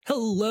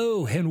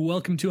Hello and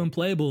welcome to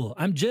Unplayable.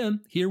 I'm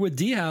Jim here with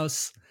D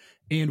House,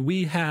 and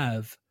we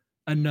have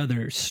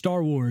another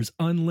Star Wars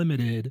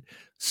Unlimited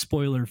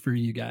spoiler for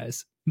you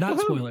guys. Not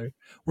Woohoo! spoiler.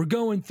 We're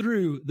going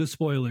through the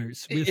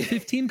spoilers. We have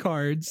 15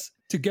 cards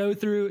to go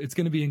through. It's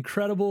going to be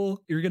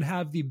incredible. You're going to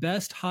have the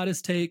best,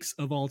 hottest takes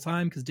of all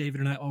time because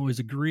David and I always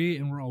agree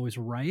and we're always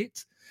right.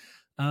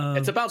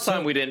 It's about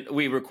time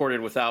we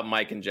recorded without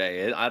Mike and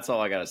Jay. That's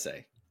all I gotta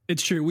say.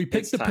 It's true. We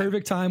picked the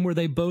perfect time where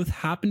they both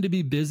happened to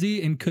be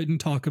busy and couldn't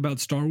talk about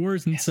Star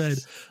Wars and said,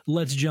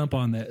 let's jump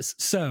on this.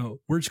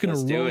 So we're just going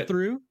to roll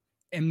through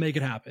and make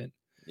it happen.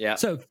 Yeah.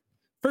 So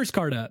first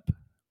card up,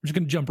 we're just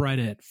going to jump right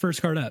in.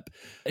 First card up,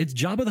 it's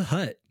Jabba the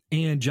Hutt.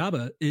 And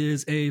Jabba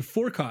is a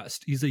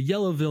 4-cost. He's a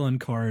yellow villain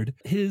card.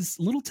 His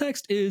little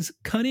text is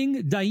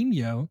Cunning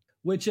Daimyo,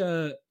 which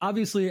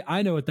obviously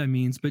I know what that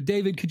means. But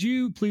David, could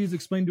you please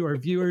explain to our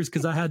viewers?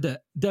 Because I had to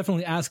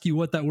definitely ask you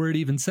what that word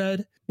even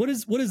said. What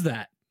is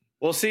that?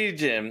 Well, see,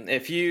 Jim,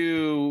 if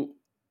you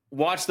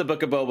watch the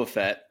Book of Boba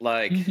Fett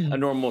like a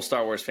normal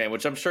Star Wars fan,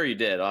 which I'm sure you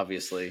did,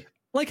 obviously.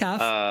 Like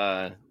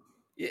half.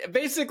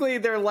 Basically,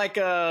 they're like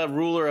a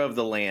ruler of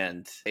the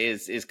land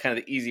is kind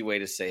of the easy way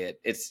to say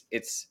it.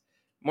 It's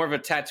more of a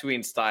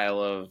Tatooine style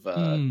of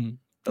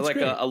like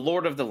a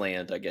lord of the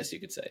land, I guess you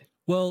could say.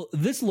 Well,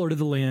 this Lord of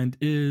the Land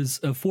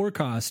is a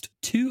 4-cost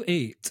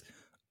 2/8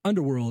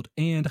 Underworld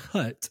and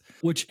Hutt,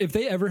 which if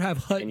they ever have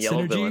Hutt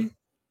synergy, villain.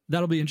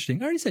 That'll be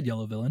interesting. I already said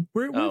yellow villain.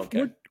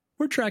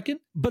 We're tracking,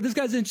 but this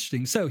guy's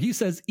interesting. So he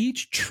says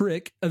each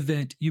trick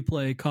event you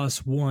play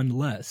costs 1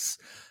 less.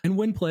 And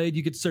when played,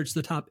 you could search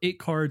the top 8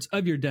 cards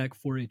of your deck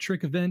for a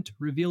trick event,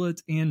 reveal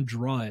it, and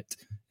draw it.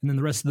 And then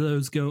the rest of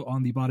those go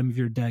on the bottom of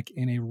your deck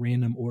in a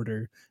random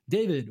order.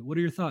 David, what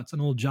are your thoughts on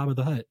old Jabba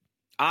the Hutt?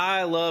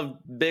 I love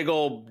big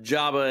old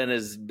Jabba and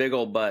his big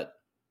old butt.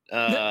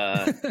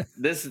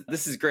 This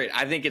is great.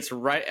 I think it's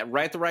right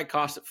the right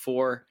cost at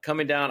 4.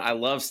 Coming down, I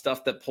love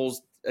stuff that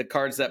pulls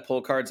cards that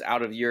pull cards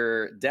out of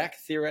your deck,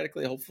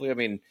 theoretically, hopefully. I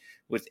mean,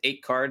 with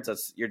 8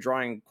 cards, you're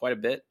drawing quite a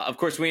bit. Of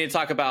course, we need to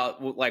talk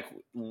about like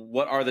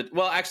what are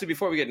actually,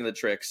 before we get into the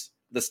tricks,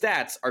 the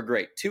stats are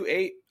great.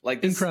 2/8,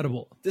 like this,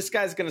 incredible. This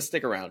guy's gonna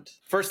stick around.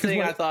 First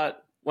thing I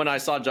thought when I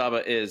saw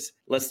Jabba is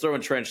let's throw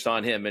Entrenched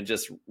on him and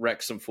just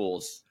wreck some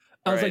fools.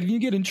 I was like, if you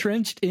get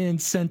Entrenched in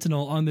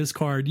Sentinel on this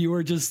card, you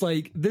are just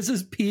like, this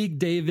is peak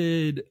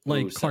David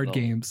card Sentinel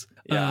games.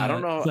 Yeah, I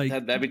don't know.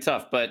 That'd be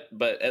tough, but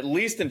at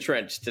least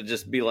Entrenched to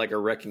just be like a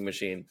wrecking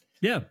machine.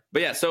 Yeah.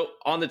 But yeah, so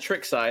on the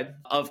trick side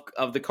of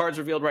the cards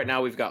revealed right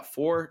now, we've got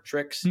 4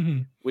 tricks.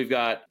 We've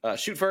got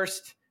Shoot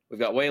First, we've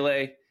got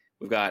Waylay,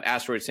 we've got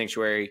Asteroid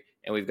Sanctuary,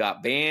 and we've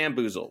got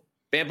Bamboozle.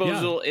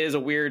 Bamboozle is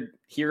a weird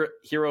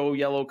hero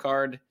yellow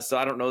card, so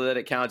I don't know that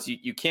it counts.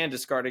 You can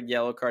discard a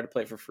yellow card to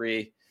play for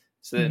free.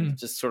 So then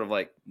just sort of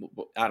like,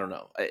 I don't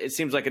know. It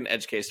seems like an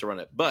edge case to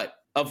run it. But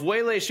of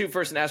Waylay, Shoot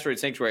First, and Asteroid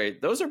Sanctuary,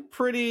 those are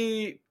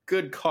pretty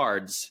good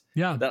cards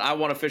that I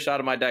want to fish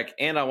out of my deck,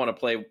 and I want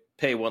to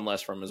pay 1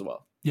 less from as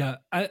well. Yeah,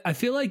 I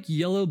feel like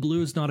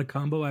yellow-blue is not a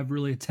combo I've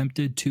really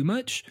attempted too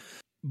much.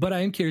 But I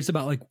am curious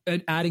about like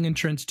adding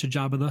Entrenched to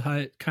Jabba the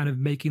Hutt, kind of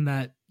making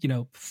that,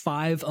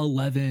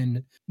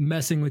 5/11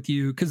 messing with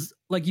you. Because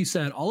like you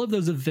said, all of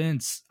those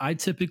events I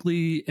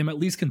typically am at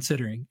least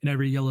considering in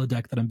every yellow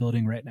deck that I'm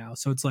building right now.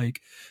 So it's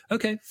like,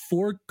 okay,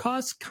 4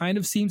 cost kind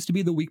of seems to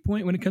be the weak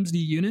point when it comes to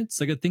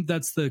units. Like I think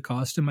that's the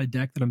cost in my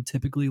deck that I'm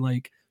typically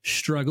like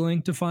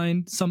struggling to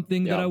find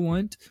something that I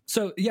want.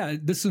 So yeah,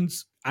 this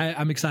one's,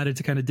 I'm excited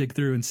to kind of dig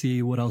through and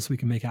see what else we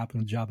can make happen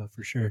with Jabba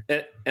for sure.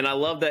 And I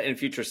love that in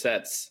future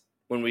sets,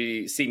 when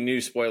we see new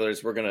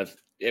spoilers, we're going to,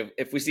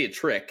 if we see a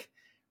trick,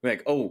 we're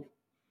like, oh,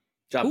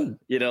 Jabba,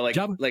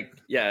 Jabba.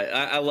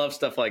 I love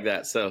stuff like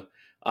that. So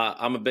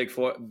I'm a big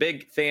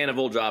fan of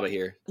old Jabba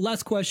here.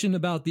 Last question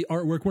about the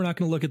artwork. We're not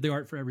going to look at the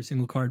art for every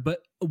single card,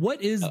 but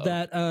what is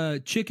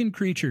that chicken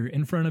creature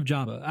in front of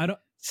Jabba? I don't.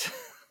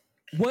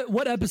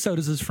 What episode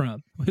is this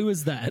from? Who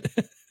is that?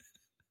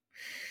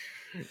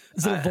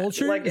 Is it a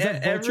vulture? Is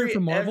that vulture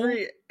from Marvel?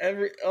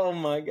 Oh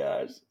my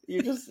gosh,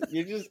 you're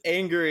just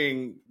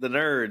angering the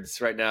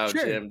nerds right now,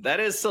 Jim.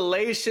 That is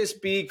Salacious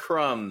B.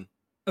 Crumb.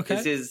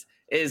 Okay, is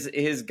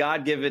his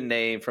God-given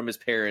name from his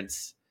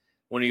parents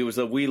when he was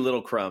a wee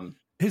little crumb.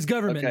 His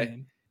government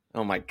name.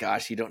 Oh my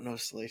gosh, you don't know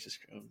Salacious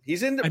Crumb?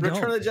 He's in the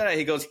Return of the Jedi.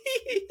 He goes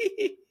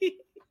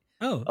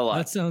oh, a lot.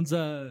 That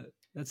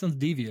sounds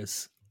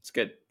devious. It's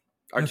good.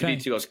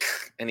 R2D2 goes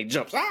and he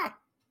jumps.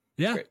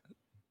 Yeah.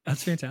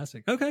 That's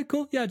fantastic. Okay,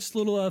 cool. Yeah, just a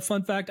little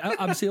fun fact.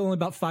 Obviously, only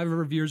about 5 of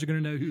our viewers are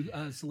going to know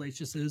who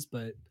Salacious is,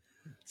 but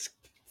it's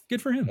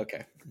good for him.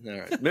 Okay. All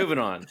right. Moving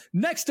on.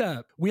 Next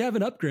up, we have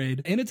an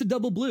upgrade, and it's a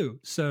double blue.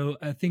 So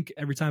I think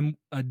every time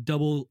a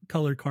double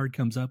color card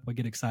comes up, I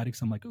get excited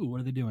because I'm like, ooh,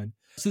 what are they doing?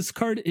 So this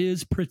card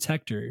is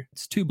Protector.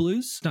 It's 2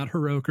 blues, not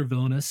heroic or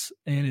villainous,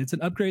 and it's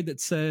an upgrade that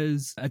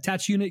says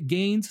attach unit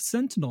gains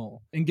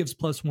Sentinel and gives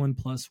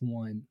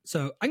 +1/+1.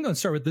 So I'm going to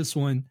start with this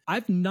one.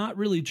 I've not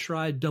really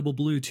tried double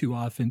blue too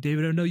often.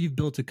 David, I know you've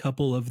built a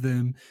couple of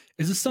them.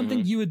 Is this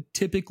something you would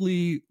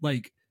typically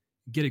like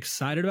get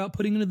excited about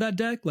putting into that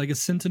deck. Like a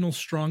Sentinel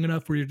strong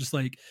enough where you're just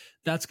like,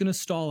 that's going to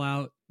stall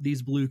out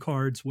these blue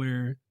cards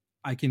where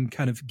I can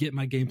kind of get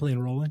my game plan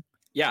rolling.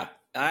 Yeah,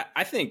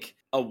 I think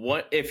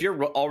if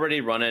you're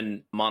already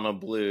running mono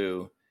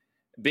blue,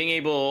 being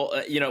able,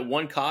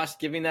 one cost,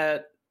 giving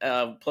that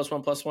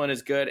 +1/+1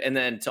 is good, and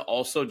then to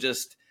also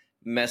just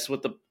mess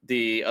with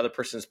the other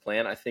person's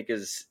plan, I think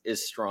is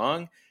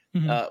strong.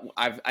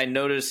 Mm-hmm. I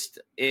noticed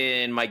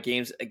in my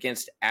games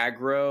against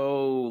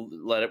aggro,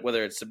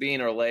 whether it's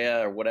Sabine or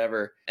Leia or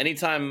whatever,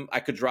 anytime I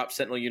could drop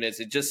Sentinel units,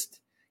 it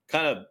just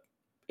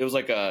it was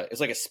like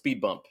a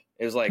speed bump.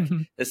 It was like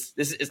this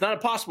it's not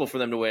impossible for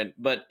them to win,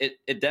 but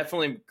it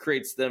definitely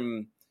creates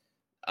them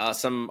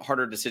some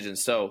harder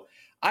decisions. So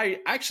I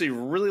actually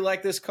really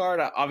like this card.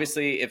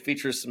 Obviously, it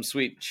features some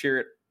sweet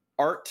Chirrut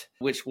art,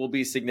 which will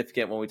be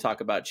significant when we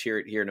talk about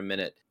Chirrut here in a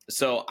minute.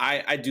 So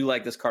I do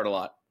like this card a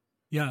lot.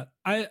 Yeah,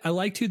 I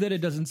like too that it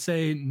doesn't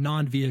say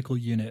non-vehicle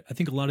unit. I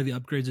think a lot of the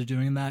upgrades are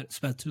doing that,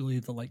 especially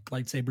the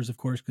lightsabers, of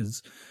course,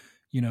 because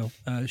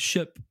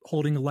ship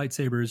holding a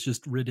lightsaber is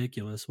just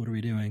ridiculous. What are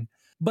we doing?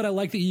 But I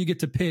like that you get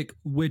to pick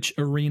which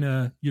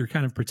arena you're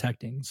kind of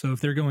protecting. So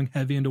if they're going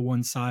heavy into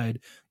one side,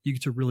 you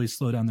get to really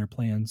slow down their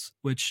plans,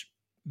 which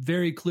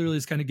very clearly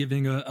is kind of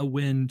giving a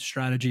win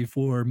strategy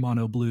for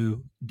mono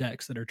blue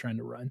decks that are trying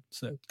to run.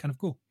 So it's kind of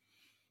cool.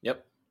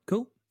 Yep.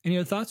 Cool. Any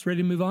other thoughts?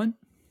 Ready to move on?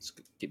 Let's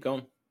keep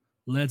going.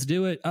 Let's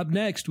do it. Up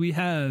next, we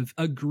have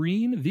a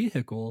green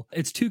vehicle.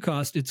 It's 2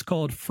 cost. It's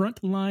called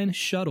Frontline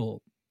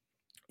Shuttle.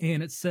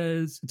 And it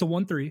says, it's a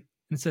 1/3. And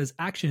it says,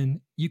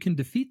 action, you can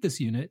defeat this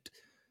unit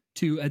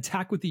to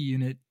attack with the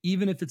unit,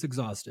 even if it's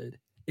exhausted.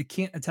 It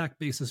can't attack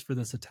bases for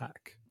this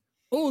attack.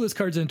 Oh, this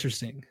card's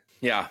interesting.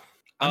 Yeah.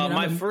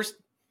 My first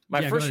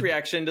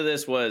reaction to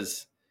this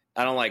was,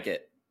 I don't like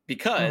it,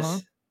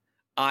 because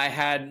I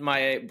had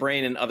my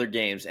brain in other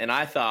games, and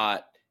I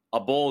thought a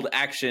bold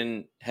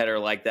action header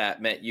like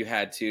that meant you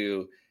had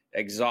to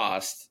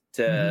exhaust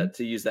to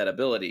use that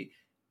ability.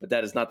 But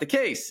that is not the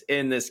case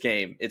in this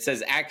game. It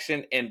says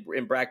action and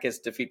in brackets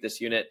defeat this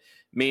unit,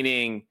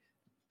 meaning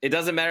it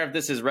doesn't matter if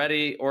this is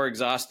ready or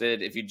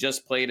exhausted. If you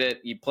just played it,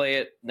 you play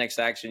it, next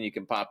action, you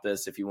can pop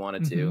this if you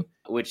wanted to,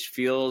 which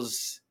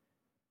feels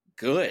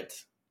good.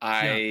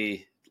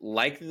 I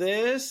like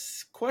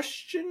this, ?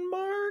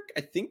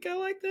 I think I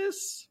like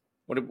this.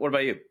 What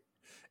about you?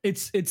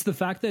 It's the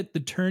fact that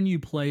the turn you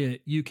play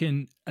it, you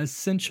can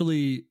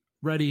essentially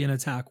ready an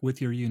attack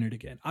with your unit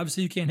again.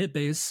 Obviously, you can't hit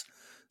base,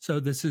 so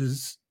this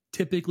is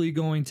typically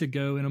going to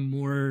go in a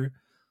more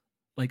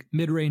like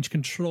mid-range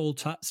control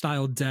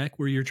style deck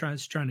where you're trying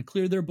to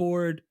clear their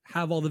board,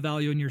 have all the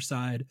value on your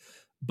side.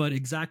 But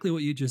exactly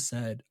what you just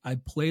said, I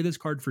play this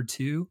card for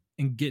 2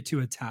 and get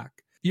to attack.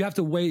 You have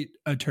to wait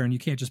a turn. You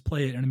can't just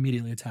play it and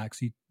immediately attack.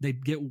 So they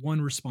get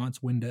one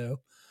response window.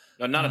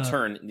 No, not a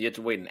turn. You have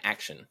to wait an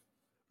action.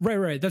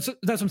 Right. That's what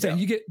I'm saying.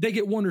 Yeah. They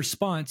get one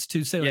response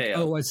to say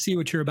oh, I see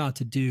what you're about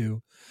to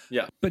do.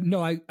 Yeah. But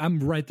no, I'm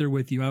right there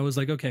with you. I was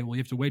like, okay, well,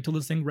 you have to wait till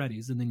this thing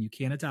readies and then you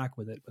can't attack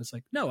with it. But it's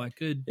like, no, I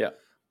could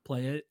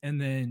play it. And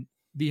then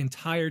the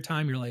entire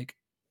time you're like,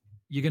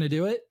 you going to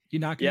do it? You're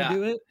not going to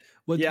do it?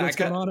 What's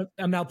going on?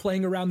 I'm now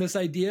playing around this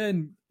idea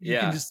and you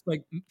can just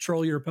like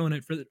troll your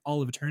opponent for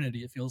all of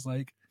eternity. It feels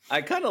like.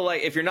 I kind of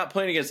like, if you're not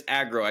playing against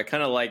aggro, I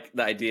kind of like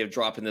the idea of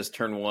dropping this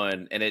turn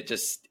 1 and it's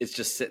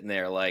just sitting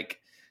there like,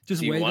 do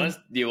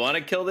you want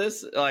to kill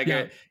this? Like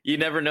you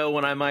never know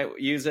when I might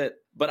use it.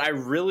 But I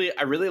really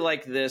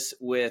like this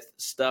with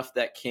stuff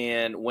that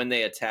can, when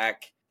they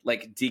attack,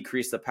 like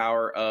decrease the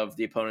power of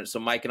the opponent. So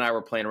Mike and I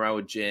were playing around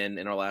with Jin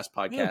in our last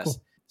podcast. Oh,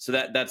 cool. So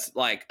that's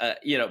like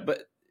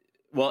but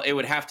it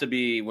would have to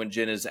be when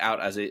Jin is out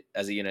as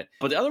a unit.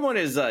 But the other one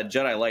is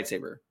Jedi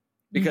lightsaber,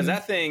 because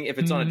that thing, if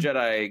it's on a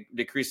Jedi,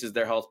 decreases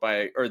their health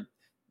or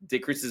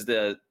decreases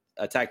the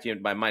attack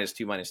unit by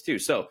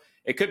 -2/-2. So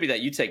it could be that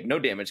you take no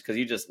damage because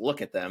you just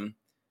look at them.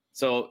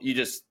 So you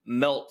just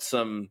melt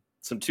some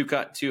 2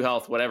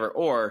 health, whatever,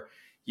 or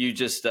you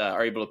just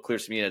are able to clear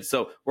some units.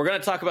 So we're going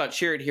to talk about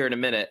Chirrut here in a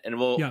minute, and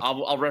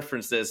I'll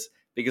reference this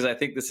because I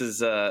think this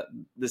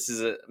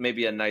is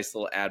maybe a nice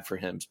little ad for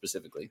him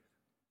specifically.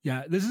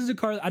 Yeah, this is a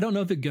card. I don't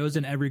know if it goes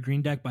in every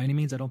green deck by any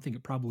means. I don't think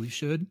it probably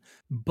should,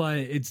 but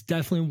it's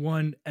definitely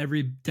one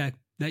every deck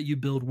that you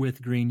build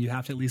with green, you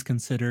have to at least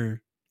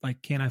consider,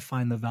 like, can I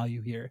find the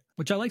value here?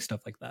 Which I like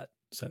stuff like that.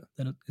 So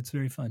it's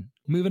very fun.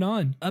 Moving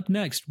on. Up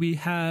next, we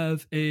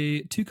have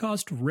a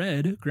 2-cost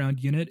red ground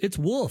unit. It's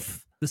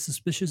Wolf, the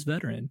Suspicious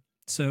Veteran.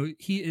 So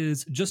he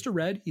is just a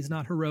red. He's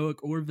not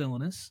heroic or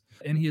villainous.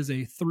 And he is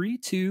a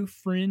 3/2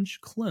 fringe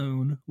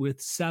clone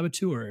with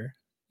Saboteur.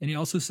 And he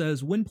also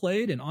says, when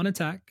played and on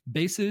attack,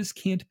 bases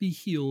can't be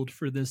healed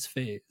for this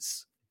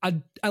phase.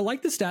 I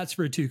like the stats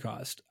for a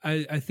 2-cost.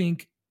 I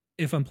think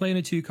if I'm playing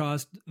a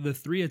 2-cost, the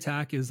 3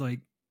 attack is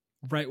like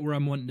right where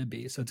I'm wanting to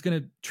be. So it's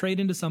going to trade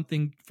into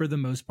something for the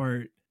most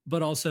part,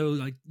 but also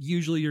like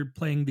usually you're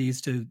playing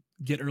these to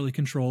get early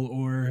control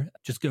or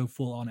just go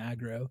full on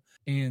aggro.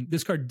 And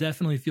this card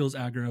definitely feels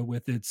aggro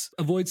with its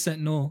Avoid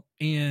Sentinel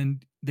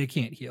and they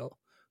can't heal.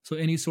 So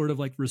any sort of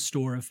like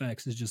restore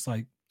effects is just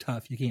like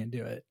tough. You can't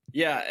do it.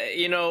 Yeah,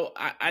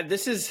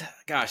 this is,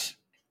 gosh,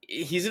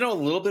 he's in a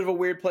little bit of a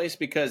weird place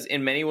because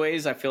in many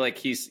ways I feel like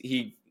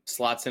he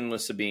slots in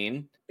with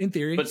Sabine. In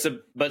theory.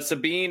 But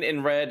Sabine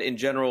in red in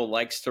general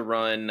likes to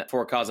run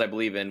For a Cause I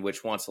Believe In,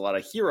 which wants a lot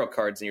of hero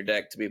cards in your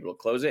deck to be able to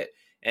close it.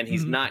 And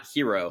he's not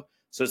hero.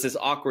 So it's this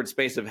awkward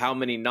space of how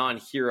many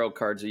non-hero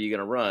cards are you going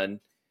to run?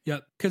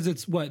 Yep. Because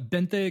it's what?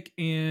 Benthic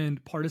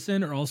and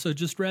Partisan are also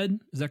just red.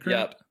 Is that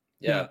correct?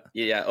 Yep.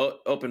 Yeah.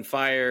 Open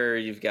Fire.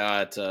 You've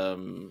got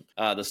the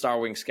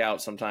Starwing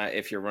Scout sometime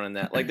if you're running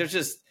that. Like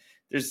there's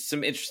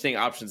some interesting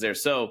options there.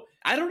 So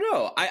I don't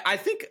know. I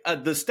think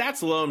the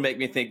stats alone make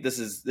me think this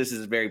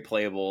is very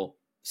playable.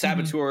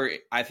 Saboteur,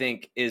 I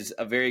think, is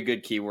a very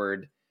good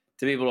keyword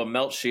to be able to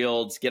melt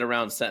shields, get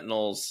around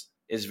Sentinels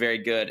is very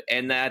good.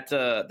 And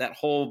that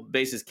whole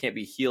bases can't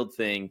be healed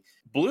thing.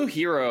 Blue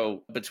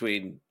hero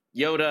between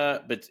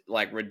Yoda, but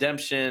like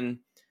Redemption,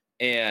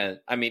 and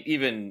I mean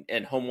even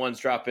and home ones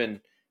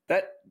dropping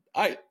that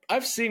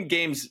I've seen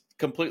games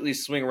completely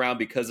swing around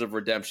because of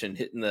Redemption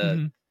hitting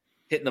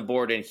the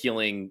board and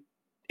healing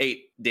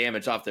 8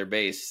 damage off their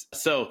base.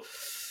 So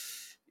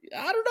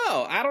I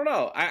don't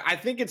know. I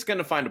think it's going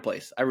to find a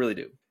place. I really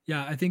do.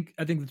 Yeah, I think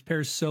this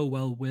pairs so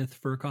well with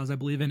For a Cause I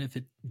Believe In if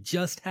it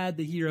just had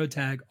the hero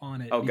tag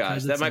on it. Oh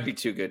gosh, that might be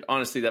too good.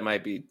 Honestly, that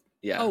might be,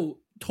 yeah. Oh,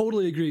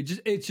 totally agree.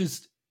 It's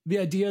just the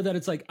idea that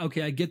it's like,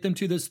 okay, I get them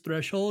to this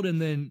threshold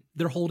and then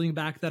they're holding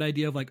back that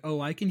idea of like,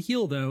 oh, I can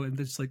heal though. And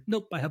it's like,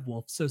 nope, I have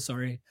Wolf. So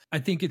sorry. I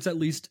think it's at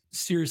least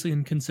seriously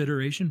in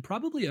consideration,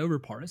 probably over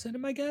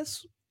Partisan, my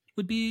guess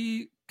would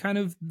be kind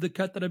of the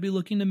cut that I'd be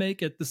looking to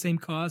make at the same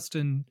cost.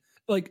 And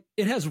like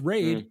it has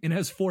raid and it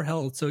has 4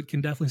 health, so it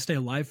can definitely stay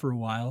alive for a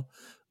while.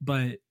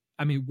 But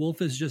I mean,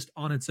 Wolf is just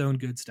on its own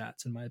good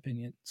stats, in my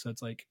opinion. So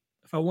it's like,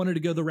 if I wanted to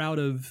go the route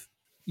of,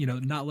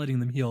 not letting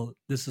them heal,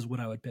 this is what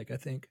I would pick, I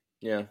think.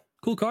 Yeah.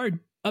 Cool card.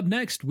 Up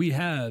next, we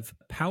have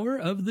Power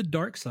of the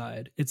Dark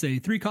Side. It's a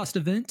 3-cost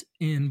event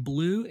in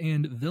blue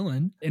and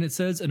villain, and it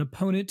says an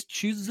opponent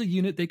chooses a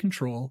unit they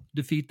control,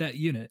 defeat that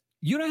unit.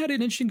 You and I had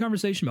an interesting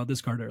conversation about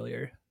this card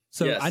earlier.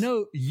 So yes. I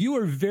know you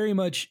are very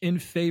much in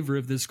favor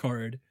of this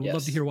card. Would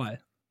love to hear why.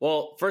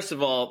 Well, first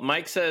of all,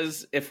 Mike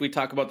says if we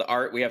talk about the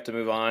art, we have to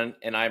move on,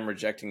 and I'm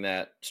rejecting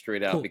that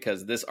straight out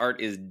because this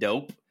art is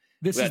dope.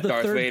 This is the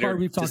Darth third Vader card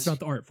we've talked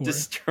about the art for.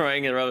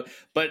 Destroying it.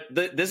 But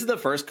this is the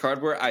first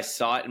card where I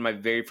saw it, and my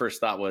very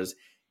first thought was,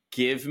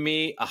 give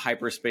me a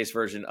hyperspace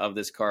version of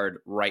this card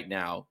right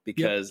now,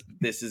 because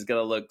this is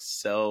going to look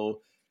so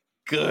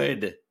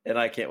good, and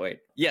I can't wait.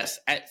 Yes,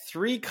 at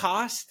 3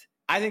 cost,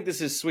 I think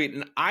this is sweet,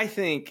 and I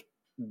think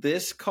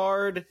this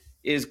card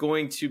is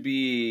going to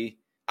be...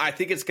 I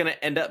think it's going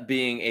to end up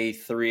being a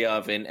 3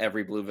 of in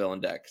every blue villain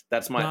deck.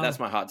 That's my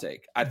hot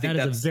take. I think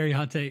that's a very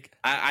hot take.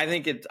 I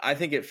think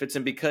it fits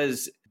in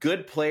because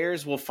good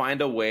players will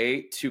find a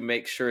way to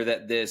make sure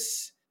that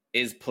this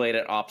is played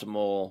at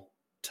optimal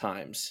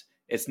times.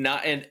 It's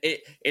not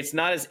it's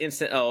not as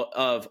instant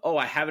of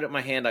I have it at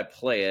my hand, I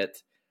play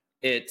it.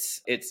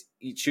 It's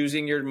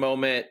choosing your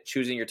moment,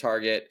 choosing your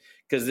target,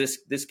 because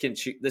this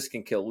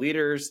can kill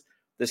leaders,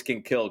 this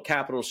can kill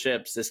capital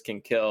ships, this can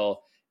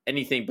kill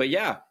anything. But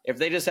yeah, if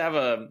they just have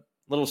a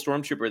little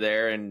stormtrooper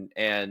there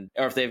and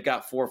or if they've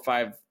got 4 or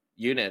 5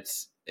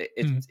 units,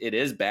 it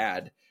is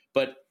bad.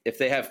 But if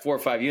they have 4 or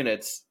 5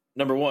 units,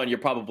 number one, you're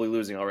probably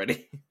losing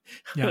already.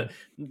 Yeah.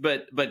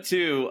 but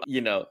 2,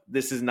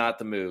 this is not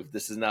the move.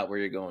 This is not where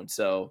you're going.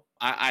 So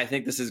I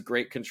think this is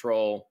great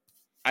control.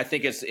 I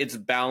think it's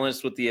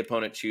balanced with the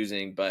opponent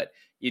choosing, but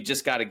you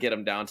just got to get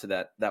them down to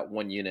that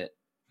 1 unit.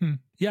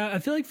 Yeah, I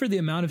feel like for the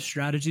amount of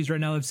strategies right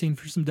now I've seen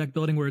for some deck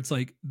building where it's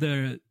like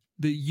the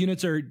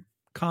units are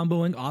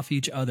comboing off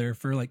each other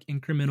for like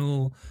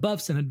incremental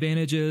buffs and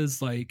advantages,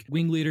 like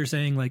Wing Leader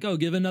saying like, oh,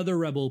 give another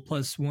rebel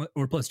 +1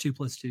 or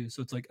 +2/+2.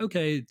 So it's like,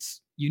 okay,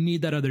 you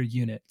need that other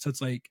unit. So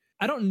it's like,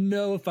 I don't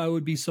know if I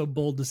would be so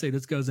bold to say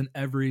this goes in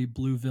every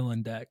blue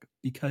villain deck,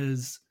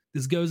 because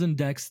this goes in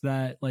decks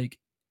that like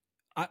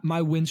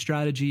my win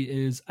strategy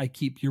is I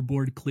keep your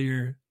board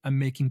clear. I'm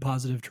making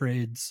positive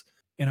trades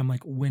and I'm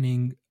like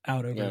winning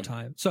out over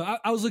time. So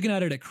I was looking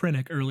at it at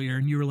Krennic earlier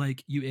and you were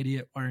like, you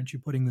idiot, why aren't you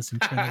putting this in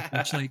Krennic?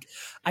 Which like,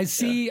 I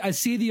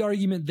see the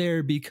argument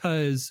there,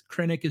 because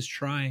Krennic is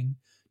trying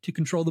to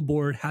control the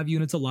board, have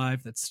units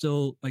alive that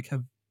still like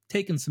have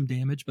taken some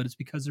damage, but it's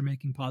because they're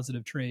making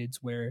positive trades,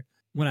 where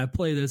when I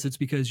play this, it's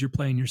because you're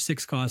playing your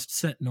 6-cost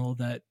Sentinel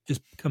that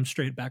just comes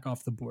straight back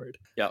off the board.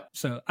 Yeah.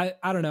 So I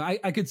don't know.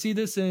 I could see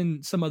this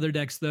in some other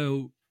decks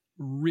though,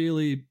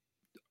 really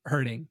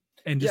hurting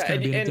and just kind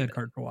of being a dead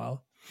card for a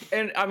while.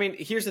 And I mean,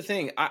 here's the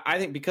thing. I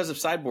think because of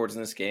sideboards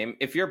in this game,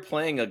 if you're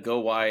playing a go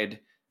wide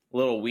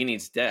little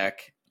weenies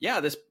deck,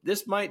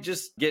 this might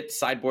just get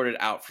sideboarded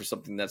out for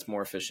something that's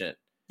more efficient.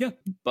 Yeah.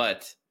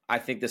 But I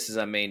think this is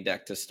a main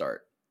deck to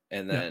start,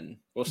 and then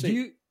we'll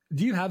see.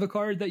 Do you have a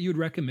card that you would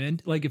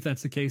recommend? Like, if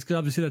that's the case, because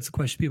obviously that's the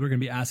question people are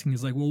going to be asking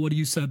is like, well, what do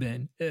you sub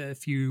in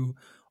if you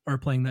are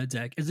playing that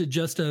deck? Is it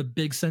just a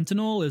big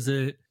Sentinel? Is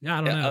it,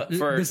 I don't know.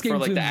 For like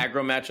the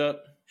aggro matchup?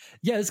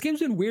 Yeah, this game's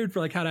been weird for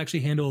like how to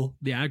actually handle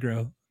the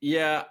aggro.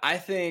 Yeah, I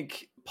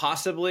think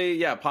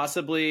possibly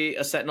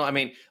a Sentinel. I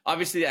mean,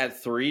 obviously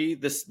at 3,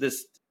 this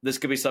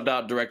could be subbed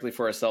out directly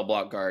for a cell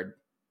block guard.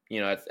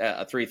 At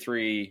a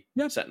 3/3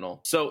 Sentinel.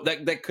 So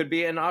that could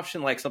be an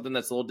option, like something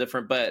that's a little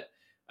different. But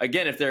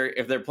again, if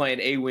they're playing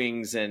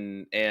A-wings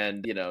and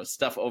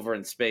stuff over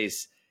in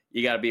space,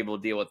 you got to be able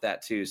to deal with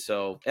that too.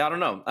 So I don't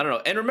know.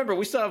 And remember,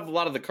 we still have a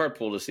lot of the card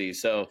pool to see,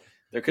 so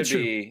there could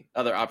be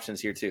other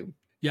options here too.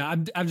 Yeah,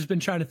 I've just been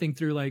trying to think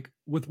through like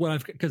with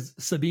what because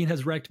Sabine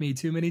has wrecked me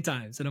too many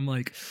times, and I'm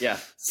like,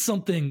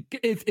 something.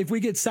 If we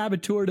get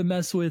Saboteur to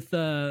mess with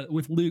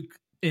Luke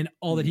and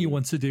all that he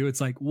wants to do, it's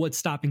like, what's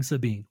stopping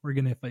Sabine? We're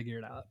gonna figure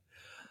it out.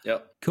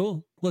 Yep.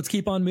 Cool. Let's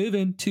keep on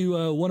moving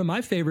to one of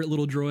my favorite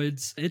little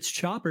droids. It's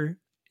Chopper.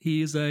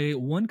 He's a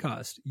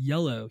 1-cost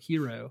yellow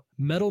hero,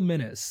 Metal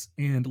Menace.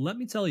 And let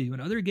me tell you,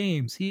 in other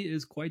games, he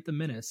is quite the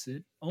menace.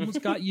 It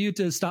almost got you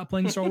to stop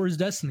playing Star Wars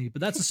Destiny,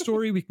 but that's a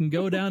story we can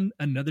go down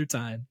another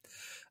time.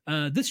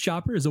 This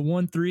Chopper is a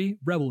 1/3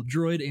 Rebel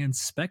droid and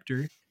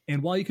Spectre.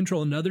 And while you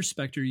control another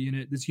Spectre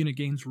unit, this unit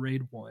gains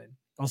Raid 1.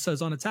 Also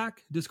says on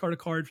attack, discard a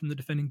card from the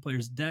defending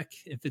player's deck.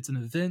 If it's an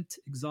event,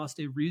 exhaust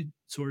a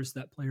resource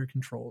that player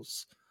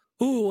controls.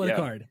 Ooh, what a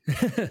card.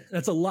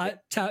 That's a lot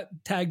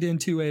tagged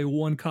into a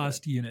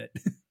 1-cost unit.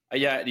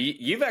 Yeah,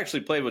 you've actually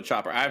played with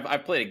Chopper.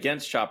 I've played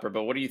against Chopper,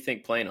 but what do you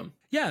think playing him?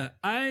 Yeah,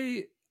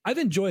 I've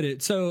enjoyed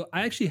it. So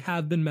I actually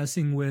have been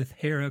messing with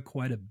Hera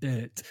quite a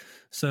bit.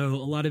 So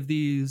a lot of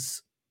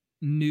these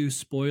new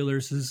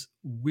spoilers has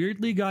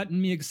weirdly gotten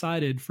me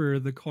excited for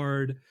the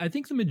card. I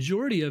think the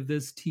majority of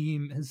this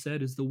team has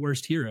said is the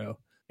worst hero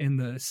in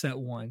the set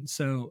 1.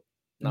 So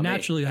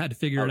naturally I had to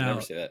figure it out.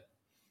 Never say that.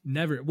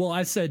 Never. Well,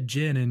 I said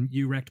Jin and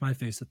you wrecked my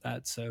face at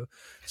that. So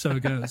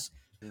it goes.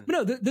 But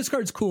no, this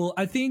card's cool.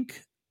 I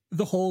think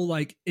the whole,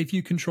 like, if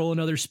you control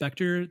another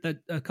Spectre that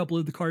a couple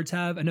of the cards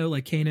have, I know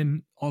like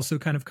Kanan also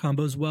kind of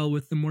combos well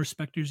with the more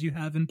Spectres you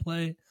have in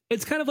play.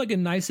 It's kind of like a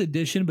nice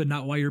addition, but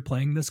not while you're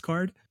playing this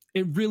card.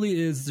 It really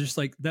is just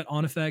like that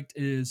on effect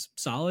is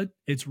solid.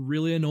 It's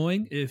really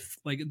annoying if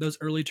like those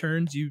early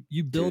turns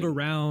you build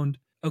around,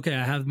 okay,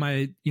 I have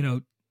my,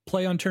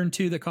 play on turn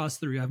 2 that costs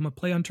 3. I have my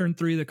play on turn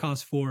 3 that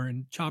costs 4.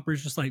 And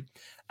Chopper's just like,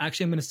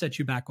 actually, I'm going to set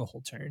you back a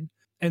whole turn.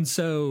 And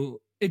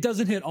so it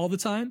doesn't hit all the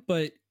time,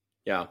 but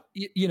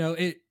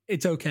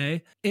it's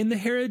okay. In the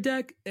Hera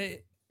deck,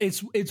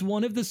 it's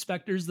one of the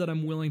Spectres that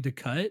I'm willing to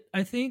cut,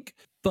 I think,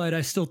 but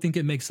I still think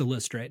it makes the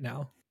list right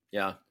now.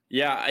 Yeah.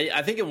 Yeah,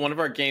 I think in one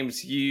of our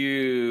games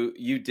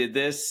you did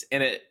this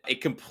and it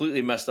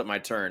completely messed up my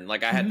turn.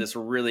 Like I had this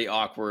really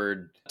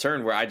awkward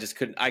turn where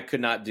I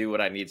could not do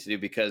what I need to do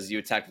because you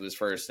attacked with this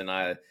first and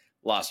I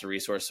lost a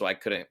resource, so I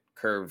couldn't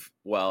curve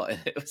well. And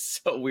it was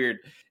so weird.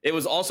 It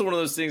was also one of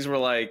those things where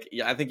like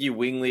I think you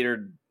wing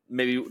leadered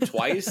maybe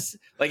twice.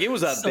 Like it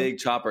was a big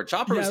Chopper.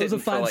 Was it was a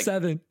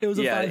 5/7. It was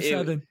a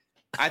 5/7.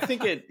 I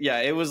think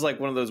it was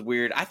like one of those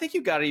weird. I think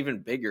you got it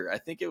even bigger. I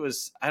think it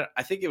was.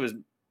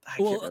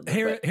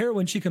 Hera,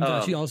 when she comes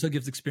out, she also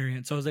gives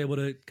experience, so I was able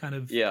to kind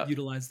of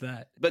utilize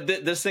that. But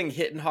this thing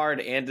hitting hard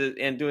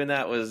and doing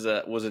that was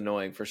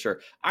annoying for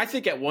sure. I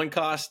think at 1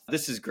 cost,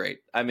 this is great.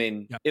 I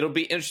mean, it'll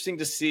be interesting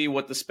to see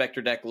what the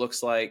Spectre deck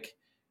looks like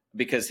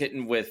because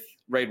hitting with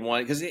Raid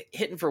 1, because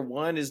hitting for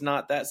 1 is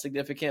not that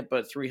significant,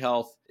 but 3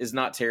 health is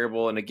not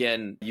terrible. And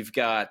again, you've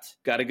got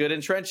a good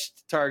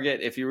entrenched target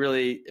if you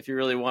really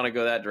want to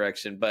go that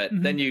direction. But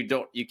then you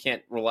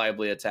can't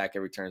reliably attack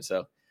every turn.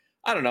 So.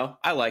 I don't know.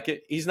 I like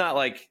it. He's not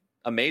like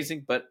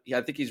amazing, but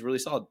I think he's really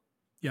solid.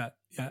 Yeah.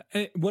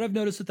 And what I've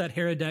noticed with that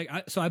Hera deck,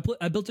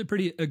 I built it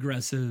pretty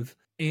aggressive,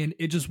 and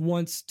it just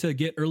wants to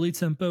get early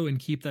tempo and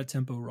keep that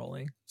tempo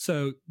rolling.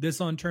 So this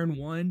on turn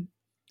 1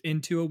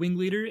 into a wing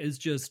leader is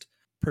just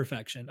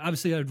perfection.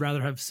 Obviously, I'd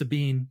rather have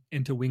Sabine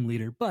into wing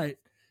leader, but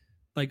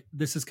like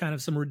this is kind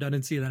of some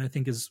redundancy that I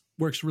think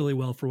works really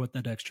well for what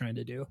that deck's trying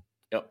to do.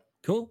 Yep.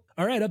 Cool.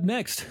 All right, up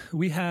next,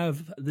 we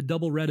have the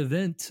double red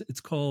event.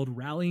 It's called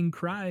Rallying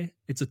Cry.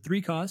 It's a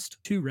 3-cost,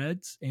 2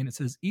 reds, and it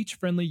says each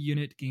friendly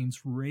unit gains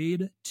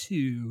Raid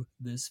 2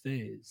 this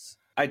phase.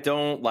 I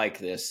don't like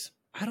this.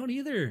 I don't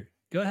either.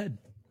 Go ahead.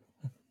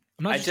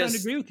 I'm not trying to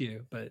agree with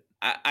you, but...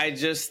 I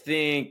just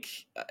think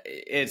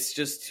it's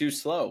just too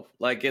slow.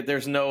 Like,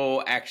 there's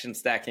no action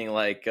stacking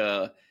like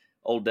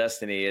old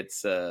Destiny.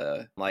 It's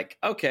like,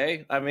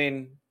 okay, I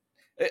mean...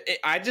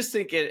 I just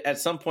think at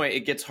some point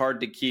it gets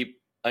hard to keep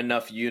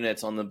enough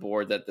units on the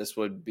board that this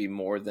would be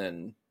more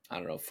than, I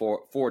don't know,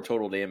 four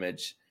total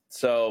damage.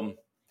 So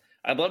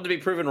I'd love to be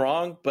proven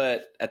wrong,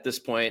 but at this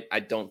point, I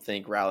don't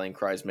think Rallying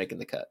Cry is making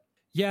the cut.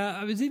 Yeah,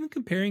 I was even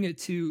comparing it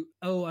to,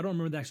 I don't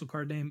remember the actual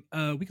card name.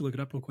 We can look it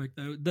up real quick,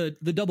 though.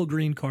 The double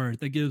green card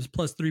that gives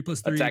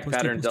 +3/+3. Attack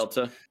pattern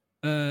Delta.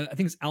 I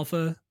think it's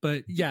Alpha,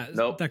 but yeah.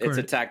 Nope, that card. It's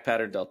attack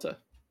pattern Delta.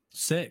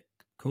 Sick.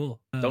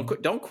 Cool.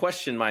 Don't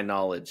question my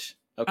knowledge.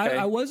 Okay.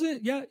 I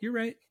wasn't. Yeah, you're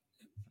right.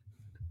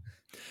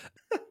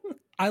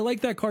 I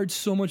like that card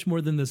so much more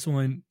than this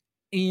one.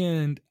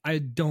 And I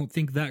don't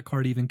think that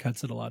card even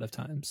cuts it a lot of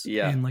times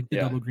in like the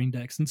double green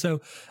decks. And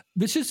so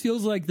this just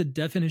feels like the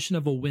definition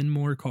of a win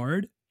more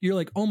card. You're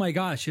like, oh my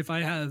gosh, if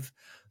I have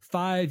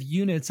 5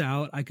 units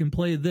out, I can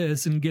play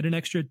this and get an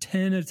extra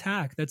 10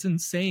 attack. That's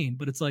insane.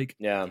 But it's like,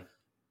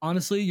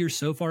 honestly, you're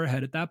so far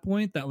ahead at that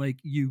point that like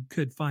you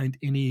could find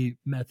any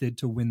method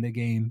to win the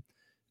game.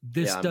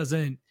 This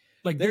doesn't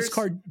like this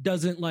card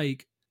doesn't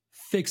like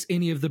fix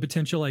any of the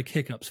potential like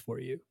hiccups for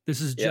you. This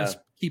is just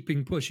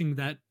keeping pushing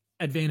that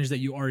advantage that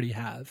you already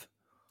have.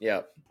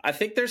 Yeah. I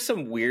think there's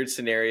some weird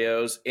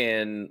scenarios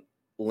in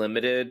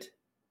limited,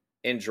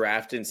 in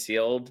draft and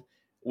sealed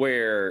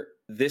where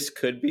this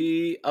could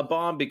be a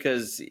bomb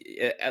because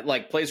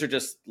like plays are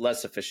just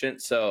less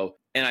efficient. So,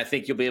 and I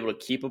think you'll be able to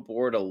keep a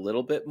board a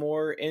little bit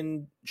more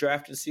in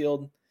draft and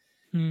sealed.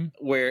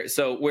 Where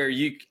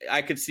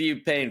I could see you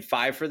paying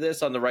 5 for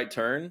this on the right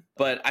turn,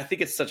 but I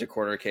think it's such a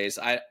corner case.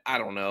 I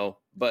don't know,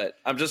 but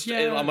I'm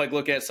like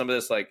looking at some of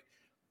this, like,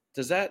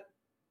 does that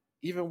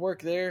even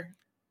work there?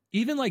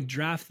 Even like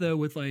draft though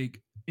with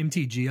like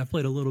MTG, I've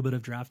played a little bit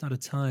of draft, not a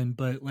ton,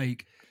 but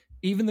like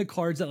even the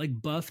cards that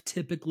like buff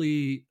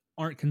typically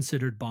aren't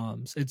considered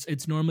bombs.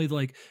 It's normally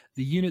like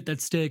the unit that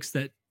sticks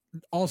that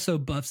also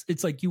buffs.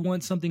 It's like you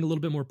want something a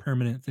little bit more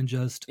permanent than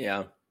just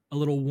a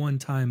little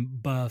one-time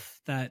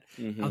buff that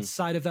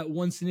outside of that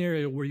one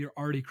scenario where you're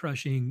already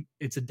crushing,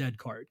 it's a dead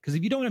card. Because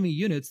if you don't have any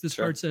units, this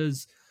card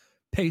says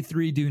pay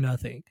 3, do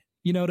nothing.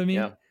 You know what I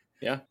mean?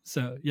 Yeah.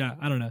 So yeah,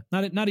 I don't know.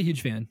 Not a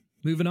huge fan.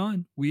 Moving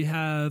on, we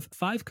have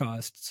 5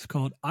 costs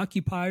called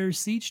Occupier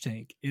Siege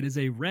Tank. It is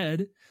a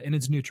red and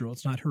it's neutral.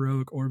 It's not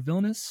heroic or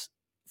villainous.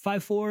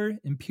 5/4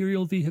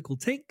 Imperial Vehicle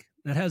Tank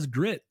that has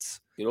grit.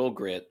 Good old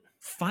grit.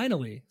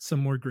 Finally, some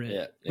more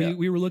grit. Yeah.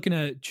 We were looking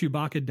at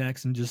Chewbacca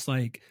decks and just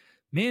like,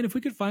 man, if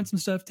we could find some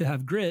stuff to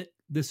have grit,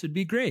 this would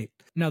be great.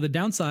 Now, the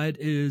downside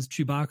is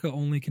Chewbacca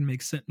only can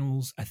make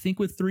Sentinels, I think,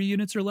 with 3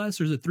 units or less,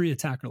 or is it 3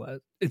 attack or less?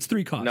 It's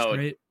 3 costs,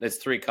 right? It's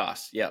 3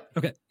 costs. Yeah.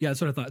 Okay. Yeah,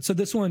 that's what I thought. So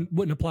this one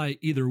wouldn't apply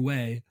either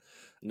way.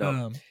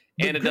 No.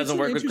 And it doesn't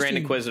work with Grand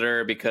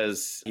Inquisitor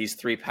because he's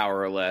 3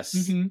 power or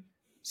less.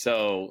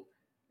 So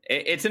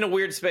it's in a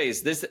weird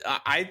space. This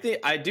I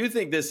do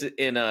think this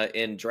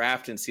in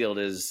draft and sealed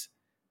is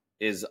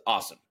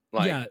awesome.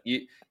 Like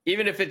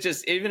even if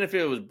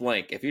it was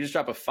blank, if you just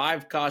drop a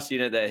 5 cost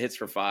unit that hits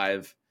for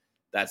 5,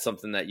 that's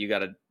something that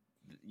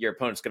your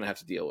opponent's going to have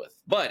to deal with.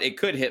 But it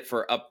could hit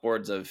for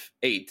upwards of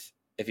 8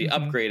 if you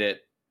upgrade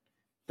it.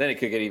 Then it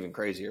could get even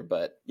crazier.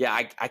 But yeah,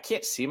 I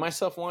can't see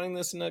myself wanting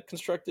this in a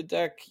constructed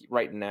deck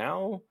right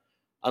now,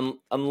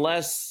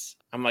 unless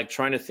I'm like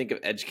trying to think of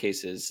edge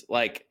cases,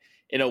 like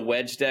in a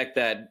wedge deck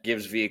that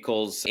gives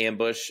vehicles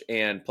ambush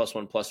and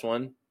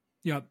 +1/+1.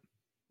 Yep.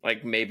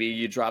 Like maybe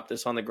you drop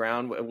this on the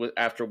ground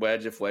after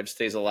wedge if wedge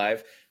stays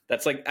alive.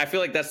 That's like, I feel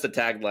like that's the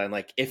tagline.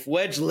 Like if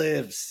wedge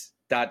lives ...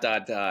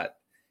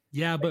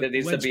 Yeah, but it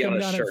needs wedge to be on a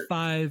down shirt. At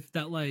 5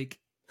 that like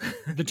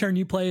the turn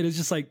you play it is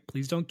just like,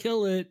 please don't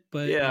kill it.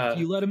 But if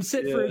you let him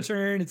sit for a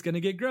turn, it's going to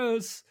get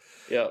gross.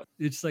 Yeah.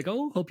 It's like,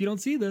 oh, hope you don't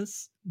see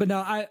this. But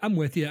no, I'm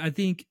with you. I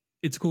think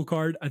it's a cool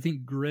card. I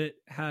think Grit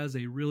has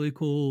a really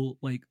cool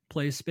like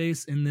play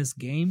space in this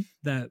game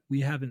that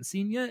we haven't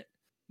seen yet.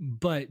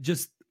 But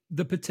just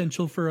the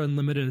potential for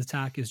unlimited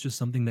attack is just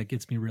something that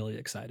gets me really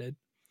excited.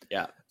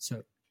 Yeah.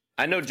 So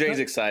I know Jay's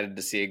excited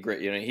to see a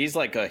Grit unit. He's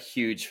like a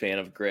huge fan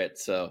of Grit.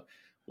 So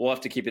we'll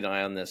have to keep an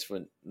eye on this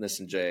when this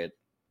and Jay.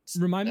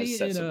 Remind me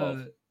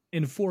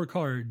in 4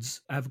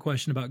 cards, I have a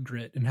question about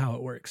Grit and how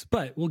it works,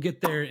 but we'll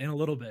get there in a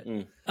little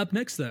bit. Up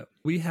next, though,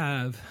 we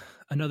have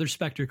another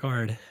Spectre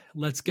card.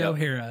 Let's go,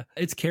 Hera.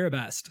 It's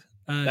Karabast.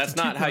 That's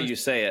not how you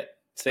say it.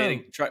 Say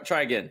it.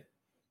 Try again.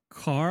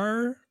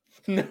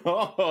 No.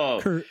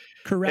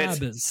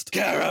 Karabast.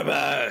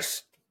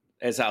 Karabast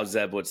is how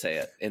Zeb would say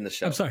it in the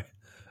show. I'm sorry.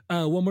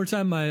 One more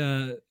time,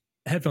 my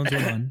headphones were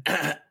on.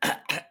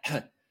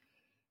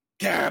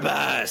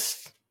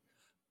 Karabast.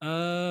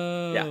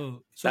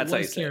 Oh, so that's how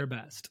you say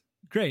Karabast.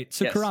 Great.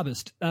 So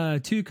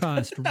Karabast, 2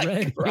 cost,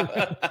 red.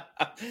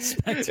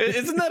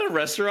 Isn't that a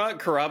restaurant,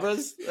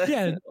 Carrabba's?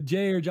 Yeah,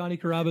 Jay or Johnny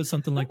Carrabba's,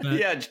 something like that.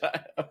 Yeah,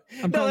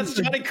 no, that's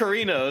Johnny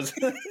Carino's.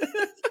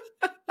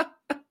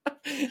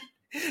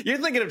 You're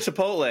thinking of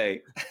Chipotle.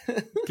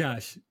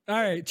 Gosh.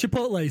 All right,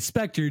 Chipotle,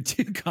 Spectre,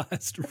 2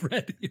 cost,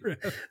 red hero.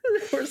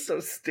 We're so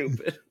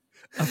stupid.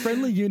 A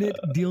friendly unit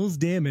deals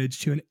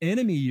damage to an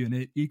enemy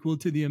unit equal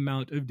to the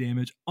amount of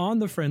damage on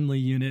the friendly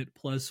unit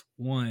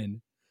 +1.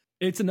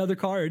 It's another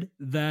card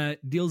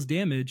that deals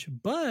damage,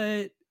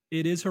 but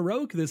it is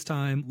heroic this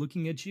time,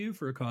 looking at you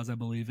for a cause I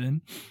believe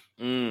in.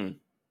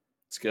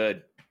 It's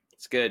good.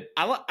 It's good.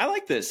 I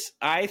like this.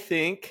 I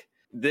think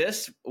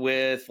this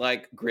with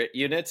like Grit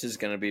units is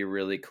going to be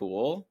really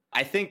cool.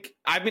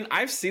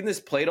 I've seen this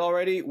played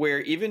already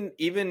where even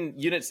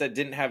units that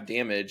didn't have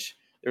damage,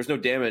 there was no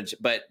damage,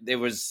 but there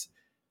was,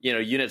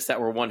 units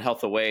that were 1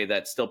 health away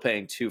that's still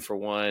paying 2 for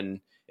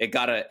 1. It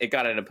got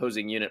an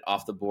opposing unit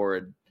off the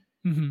board.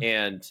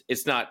 And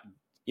it's not,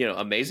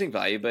 amazing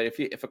value, but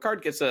if a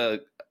card gets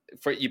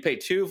you pay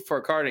 2 for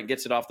a card and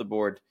gets it off the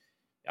board,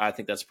 I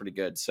think that's pretty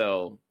good.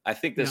 So I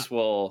think this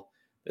will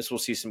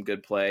see some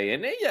good play.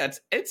 And yeah,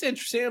 it's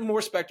interesting.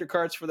 More Spectre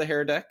cards for the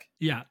Hera deck.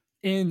 Yeah.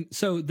 And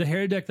so the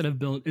Hera deck that I've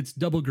built, it's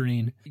double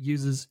green. It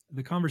uses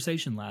the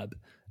Conversation Lab,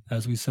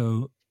 as we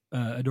so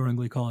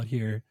adoringly call it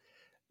here.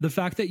 The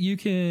fact that you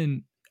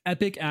can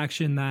epic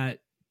action that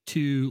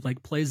to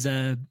like play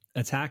Zeb,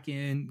 attack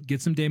in,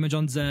 get some damage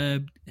on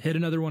Zeb, hit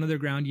another one of their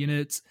ground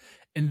units,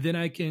 and then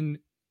I can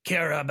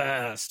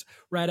Carabast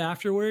right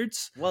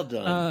afterwards. Well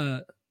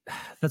done.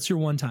 That's your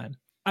one time.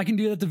 I can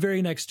do that the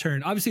very next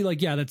turn. Obviously,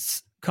 like, yeah,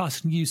 that's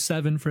costing you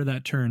 7 for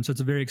that turn. So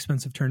it's a very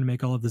expensive turn to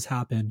make all of this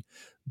happen.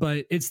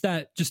 But it's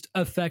that just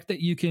effect that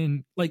you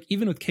can, like,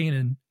 even with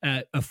Kanan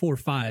at a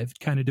 4/5,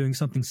 kind of doing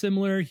something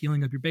similar,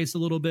 healing up your base a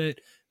little bit.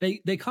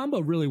 They combo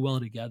really well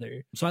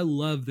together. So I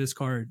love this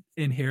card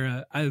in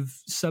Hera. I've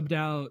subbed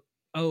out,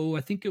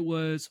 I think it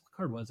was, what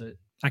card was it?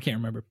 I can't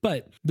remember.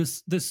 But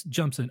this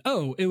jumps in.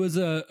 Oh, it was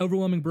a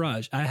Overwhelming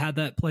Barrage. I had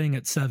that playing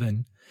at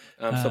 7.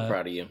 I'm so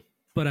proud of you.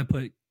 But I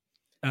put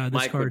this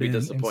Mike card would be in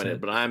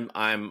disappointed, instead. but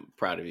I'm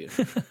proud of you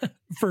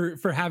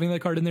for having that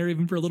card in there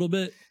even for a little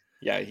bit.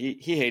 Yeah, he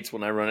hates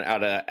when I run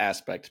out of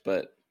aspect,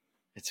 but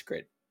it's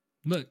great.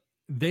 Look,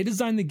 they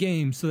designed the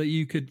game so that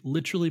you could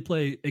literally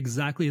play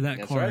exactly that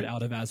That's card right.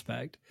 out of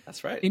aspect.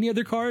 That's right. Any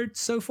other card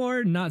so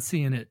far? Not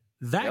seeing it.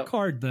 That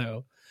card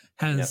though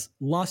has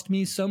lost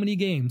me so many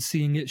games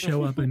seeing it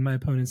show up in my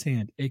opponent's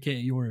hand, aka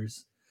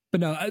yours. But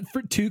no,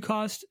 for 2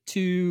 cost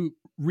to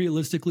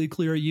realistically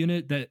clear a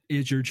unit that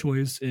is your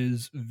choice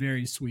is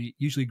very sweet,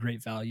 usually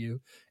great value.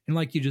 And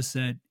like you just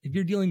said, if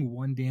you're dealing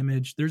 1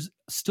 damage, there's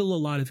still a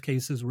lot of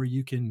cases where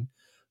you can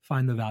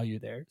find the value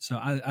there. So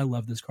I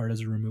love this card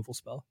as a removal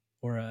spell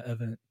or an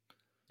event.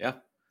 Yeah.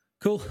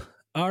 Cool.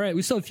 All right,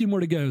 we still have a few more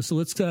to go, so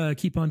let's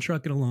keep on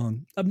trucking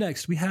along. Up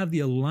next, we have the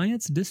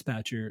Alliance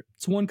Dispatcher.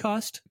 It's 1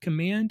 cost,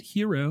 command,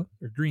 hero,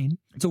 or green.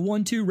 It's a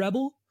 1/2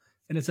 rebel.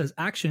 And it says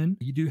action,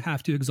 you do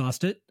have to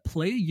exhaust it.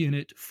 Play a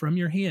unit from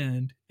your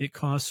hand. It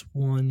costs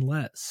 1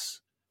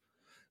 less.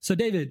 So,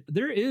 David,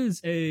 there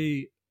is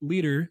a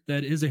leader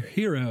that is a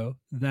hero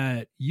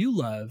that you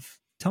love.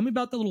 Tell me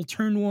about the little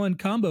turn 1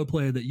 combo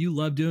play that you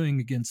love doing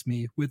against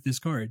me with this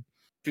card.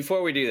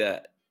 Before we do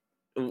that,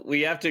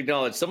 we have to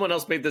acknowledge someone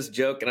else made this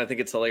joke, and I think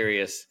it's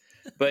hilarious.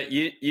 But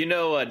you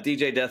know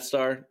DJ Death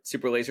Star,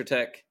 Super Laser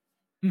Tech?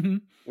 Mm-hmm.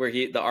 Where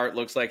the art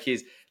looks like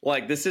he's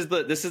like this is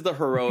the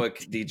heroic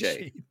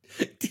DJ.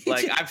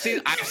 Like I've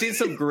seen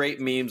some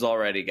great memes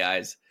already,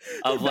 guys.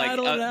 Of like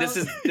this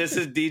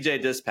is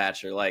DJ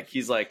Dispatcher. Like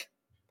he's like,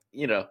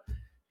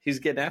 he's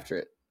getting after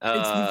it.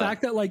 It's the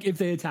fact that like if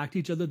they attacked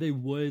each other, they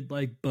would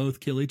like both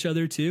kill each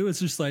other too.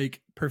 It's just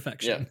like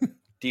perfection. Yeah.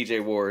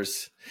 DJ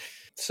Wars,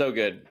 so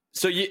good.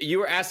 So you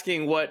were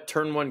asking what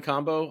turn 1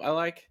 combo I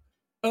like?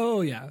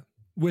 Oh yeah,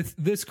 with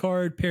this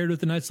card paired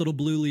with a nice little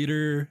blue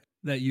leader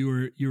that you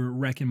were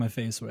wrecking my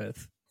face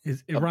with.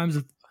 It rhymes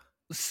with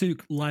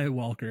Suk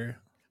Lightwalker.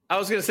 I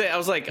was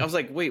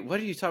like, wait, what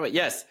are you talking about?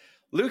 Yes,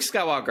 Luke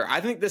Skywalker. I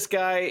think this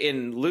guy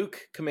in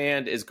Luke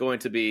Command is going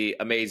to be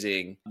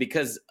amazing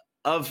because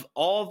of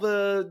all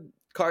the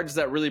cards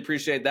that really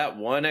appreciate that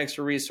 1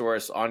 extra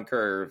resource on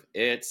curve.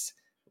 It's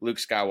Luke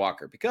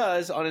Skywalker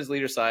because on his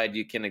leader side,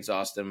 you can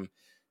exhaust him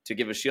to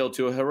give a shield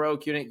to a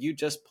heroic unit you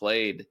just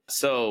played.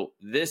 So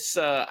this,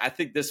 I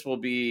think this will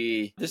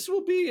be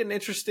an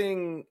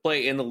interesting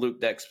play in the Luke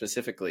deck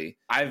specifically.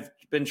 I've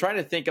been trying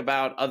to think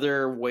about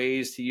other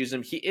ways to use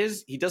him.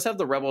 He does have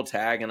the Rebel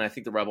tag, and I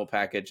think the Rebel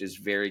package is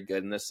very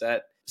good in this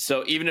set.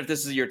 So even if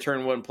this is your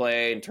turn 1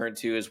 play and turn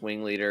 2 is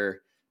Wing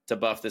Leader to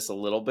buff this a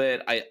little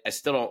bit, I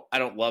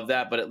don't love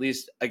that, but at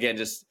least again,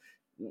 just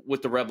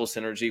with the Rebel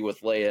synergy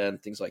with Leia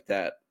and things like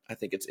that, I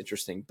think it's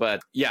interesting.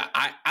 But yeah,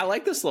 I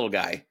like this little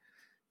guy.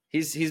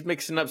 He's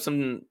mixing up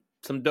some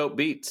dope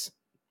beats.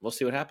 We'll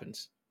see what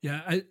happens.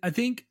 Yeah, I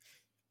think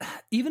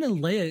even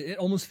in Leia, it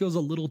almost feels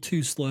a little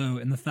too slow.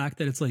 And the fact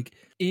that it's like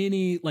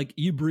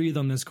you breathe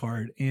on this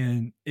card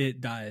and it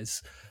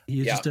dies.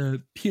 He's just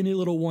a puny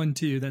little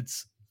 1/2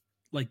 that's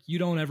like you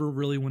don't ever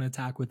really want to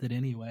attack with it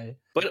anyway.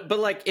 But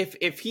like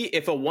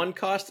if a 1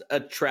 cost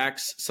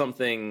attracts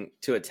something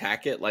to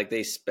attack it, like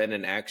they spend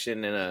an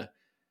action in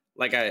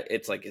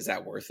it's like, is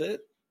that worth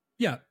it?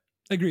 Yeah,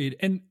 agreed.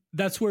 And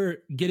that's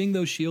where getting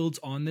those shields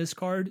on this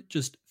card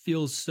just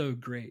feels so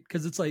great.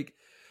 Because it's like,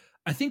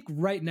 I think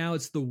right now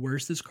it's the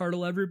worst this card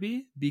will ever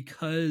be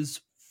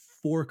because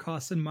 4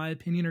 costs, in my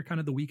opinion, are kind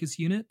of the weakest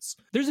units.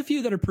 There's a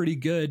few that are pretty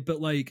good,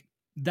 but like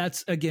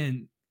that's,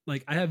 again,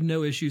 like I have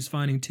no issues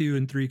finding 2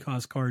 and 3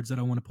 cost cards that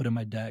I want to put in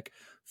my deck.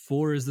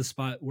 4 is the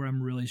spot where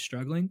I'm really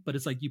struggling. But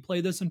it's like you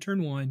play this in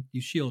turn 1,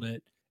 you shield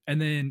it.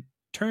 And then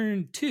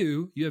turn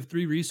 2, you have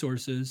 3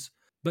 resources.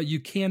 But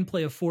you can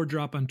play a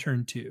 4-drop on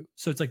turn 2.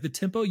 So it's like the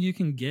tempo you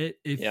can get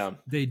if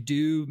they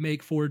do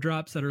make 4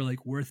 drops that are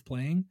like worth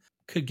playing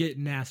could get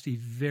nasty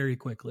very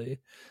quickly.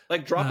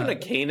 Like dropping a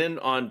Kanan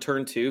on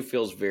turn 2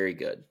 feels very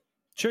good.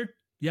 Sure.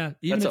 Yeah.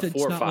 Even that's if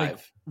it's not like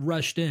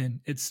rushed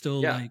in, it's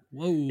still like,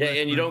 whoa. Yeah,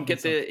 and you don't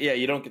get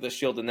the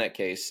shield in that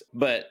case.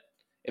 But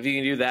if you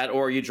can do that,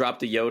 or you drop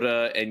the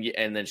Yoda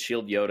and then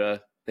shield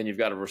Yoda, then you've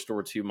got a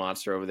Restore 2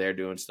 monster over there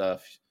doing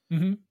stuff.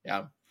 Mm-hmm.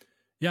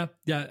 Yeah.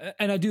 Yeah.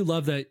 And I do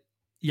love that.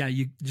 Yeah,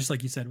 you just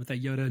like you said with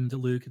that Yoda and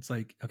Diluc, it's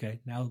like,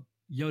 okay, now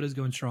Yoda's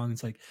going strong.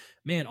 It's like,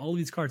 man, all of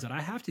these cards that I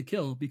have to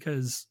kill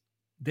because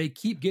they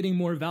keep getting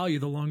more value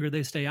the longer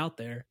they stay out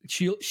there.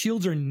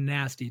 Shields are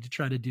nasty to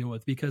try to deal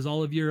with because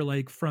all of your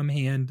like from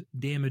hand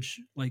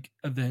damage like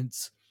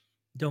events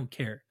don't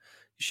care.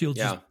 Shields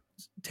just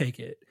take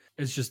it.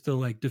 It's just the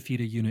like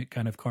defeat a unit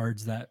kind of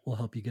cards that will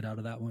help you get out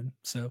of that one.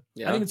 So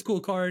I think it's a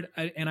cool card.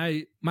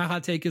 My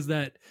hot take is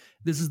that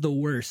this is the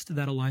worst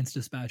that Alliance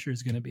Dispatcher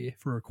is going to be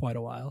for quite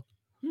a while.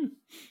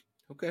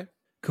 Okay.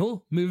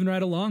 Cool. Moving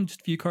right along.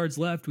 Just a few cards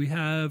left. We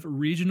have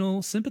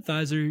Regional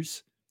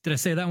Sympathizers. Did I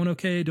say that one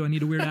okay? Do I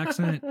need a weird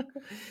accent?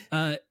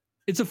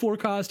 It's a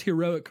 4-cost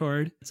heroic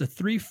card. It's a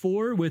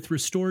 3/4 with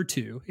Restore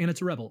 2, and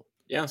it's a rebel.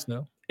 Yeah.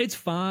 So it's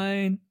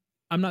fine.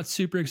 I'm not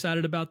super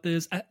excited about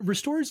this.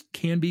 Restores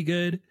can be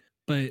good,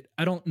 but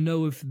I don't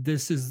know if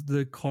this is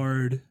the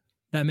card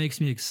that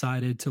makes me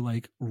excited to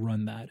like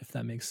run that, if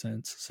that makes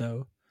sense.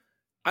 So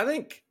I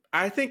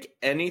think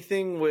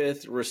anything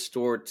with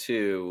Restore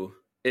 2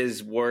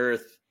 is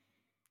worth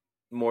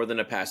more than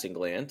a passing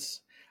glance.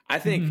 I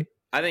think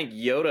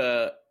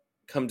Yoda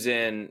comes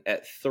in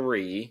at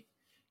 3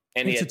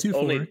 and he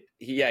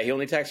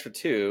only attacks for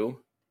 2.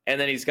 And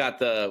then he's got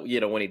the,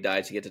 when he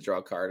dies, you get to draw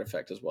a card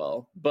effect as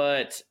well.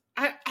 But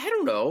I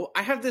don't know.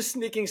 I have this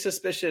sneaking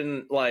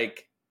suspicion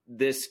like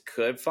this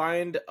could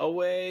find a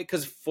way,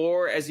 because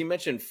 4, as you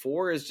mentioned,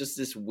 4 is just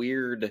this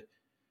weird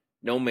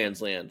no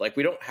man's land. Like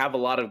we don't have a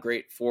lot of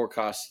great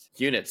 4-cost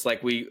units.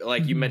 Like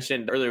you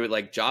mentioned earlier,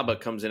 like Jabba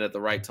comes in at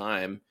the right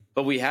time,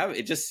 but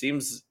it just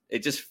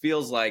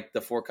feels like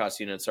the 4-cost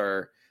units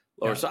are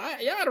lower. Yeah. So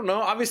I don't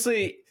know.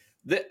 Obviously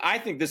I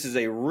think this is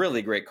a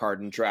really great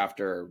card in draft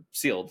or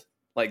sealed.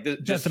 Like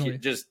definitely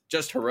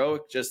just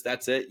heroic,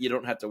 that's it. You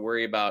don't have to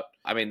worry about,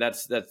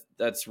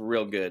 that's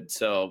real good.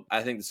 So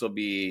I think this will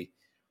be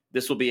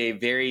a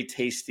very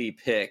tasty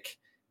pick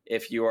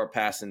if you are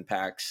passing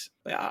packs.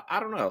 I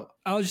don't know.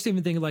 I was just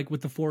even thinking like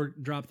with the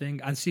 4-drop thing,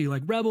 I see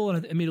like Rebel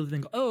and I immediately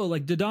think, oh,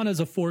 like Dodonna's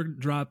a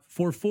 4-drop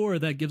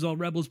 4/4 that gives all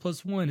Rebels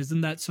 +1.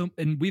 Isn't that so?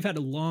 And we've had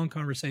a long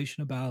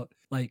conversation about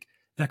like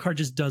that card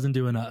just doesn't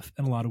do enough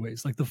in a lot of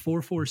ways. Like the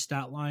 4/4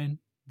 stat line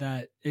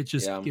that it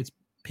just gets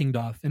pinged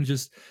off, and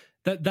just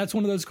that's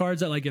one of those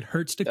cards that like it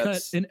hurts to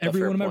cut in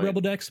every one of my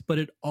Rebel decks, but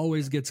it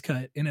always gets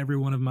cut in every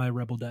one of my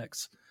Rebel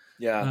decks.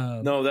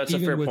 Yeah. No, that's a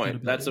fair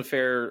point. That's a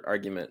fair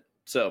argument.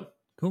 So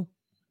cool.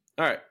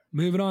 All right.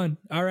 Moving on.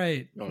 All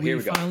right. We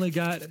finally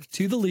got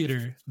to the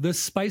leader, the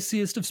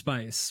spiciest of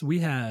spice. We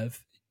have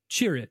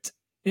Chirrut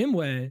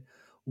Imwe,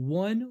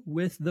 one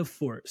with the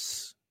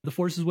Force. The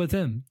Force is with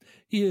him.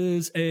 He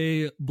is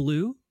a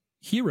blue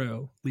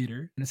hero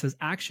leader, and it says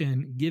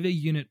action, give a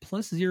unit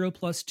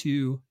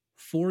 +0/+2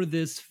 for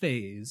this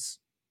phase.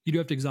 You do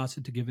have to exhaust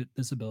it to give it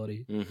this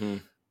ability. Mm-hmm.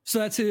 So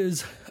that's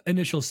his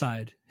initial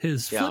side.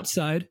 His flip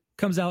side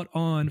comes out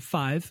on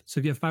 5. So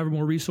if you have 5 or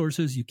more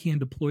resources, you can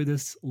deploy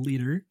this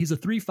leader. He's a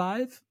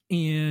 3/5,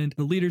 and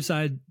the leader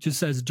side just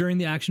says during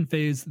the action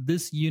phase,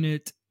 this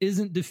unit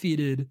isn't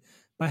defeated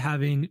by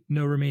having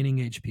no remaining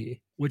HP,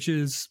 which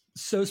is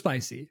so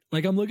spicy.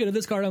 Like I'm looking at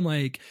this card, I'm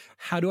like,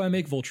 how do I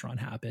make Voltron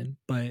happen?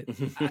 But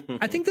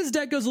I think this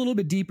deck goes a little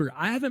bit deeper.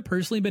 I haven't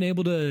personally been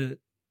able to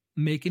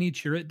make any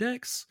Chirrut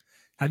decks.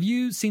 Have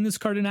you seen this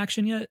card in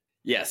action yet?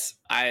 Yes,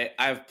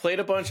 I've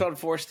played a bunch on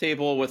Force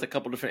Table with a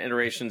couple different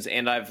iterations,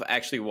 and I've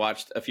actually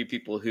watched a few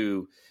people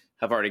who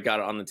have already got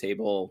it on the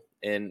table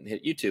and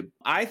hit YouTube.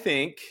 I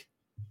think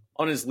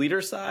on his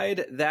leader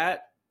side,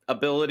 that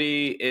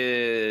ability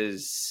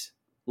is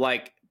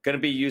like going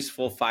to be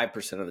useful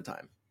 5% of the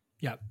time.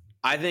 Yeah.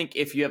 I think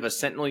if you have a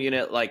Sentinel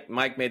unit, like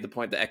Mike made the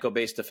point, the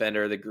Echo-based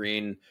Defender, the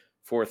green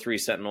 4/3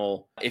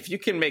 Sentinel, if you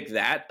can make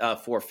that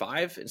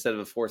 4/5 instead of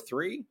a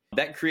 4/3,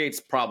 that creates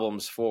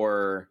problems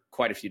for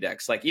quite a few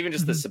decks. Like even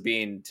just the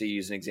Sabine, to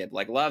use an example,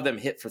 like a lot of them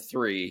hit for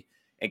 3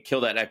 and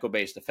kill that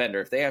Echo-based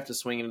Defender. If they have to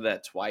swing into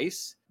that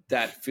twice,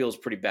 that feels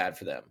pretty bad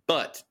for them.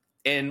 But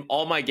in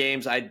all my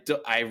games, I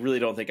really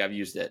don't think I've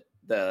used it,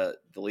 the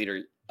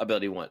leader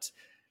ability once.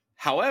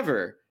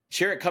 However,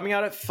 Chirrut coming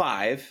out at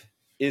 5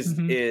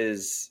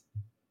 is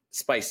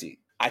spicy.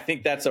 I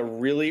think that's a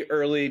really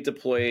early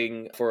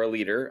deploying for a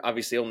leader.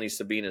 Obviously, only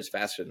Sabine is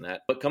faster than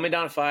that. But coming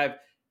down to 5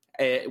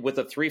 with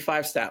a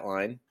 3/5 stat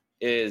line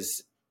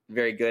is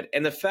very good.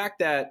 And the fact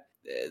that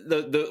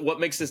what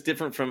makes this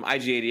different from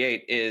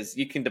IG-88 is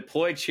you can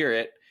deploy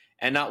Chirrut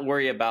and not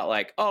worry about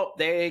like, oh,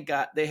 they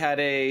had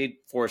a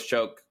force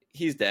choke.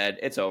 He's dead.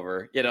 It's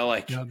over.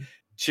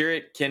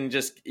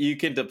 Chirrut you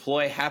can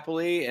deploy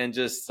happily and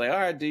just say, all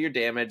right, do your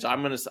damage.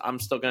 I'm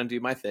still gonna do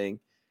my thing.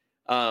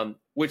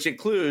 Which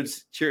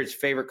includes Chirrut's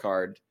favorite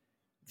card,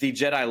 the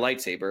Jedi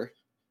lightsaber,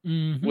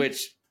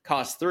 which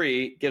costs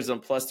 3, gives them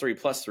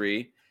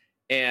 +3/+3,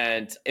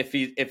 and if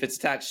it's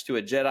attached to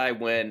a Jedi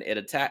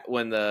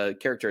when the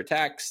character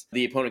attacks,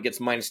 the opponent gets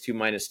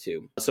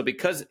 -2/-2. So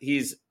because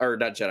he's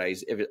not Jedi,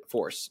 he's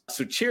Force.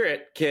 So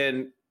Chirrut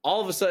can all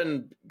of a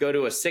sudden go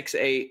to a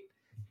 6/8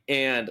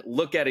 and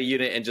look at a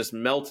unit and just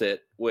melt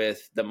it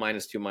with the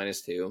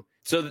 -2/-2.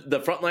 So the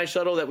frontline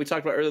shuttle that we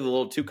talked about earlier, the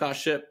little 2-cost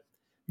ship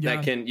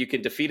that you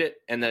can defeat it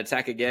and then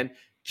attack again.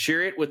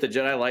 Cheer it with the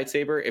Jedi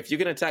lightsaber. If you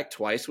can attack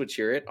twice with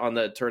Cheer it on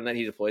the turn that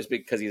he deploys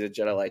because he's a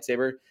Jedi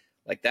lightsaber,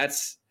 like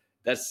that's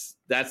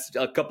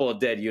a couple of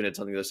dead units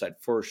on the other side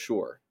for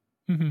sure.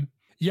 Mm-hmm.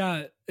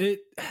 Yeah,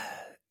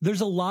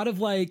 there's a lot of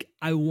like,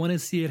 I want to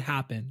see it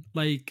happen.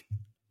 Like,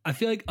 I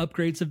feel like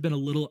upgrades have been a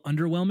little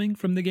underwhelming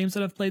from the games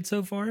that I've played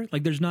so far.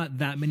 Like, there's not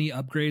that many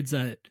upgrades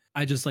that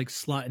I just like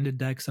slot into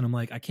decks and I'm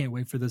like, I can't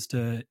wait for this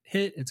to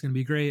hit. It's going to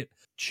be great.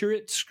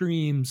 Chirrut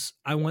screams,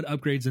 I want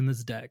upgrades in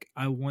this deck.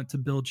 I want to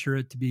build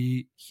Chirrut to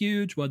be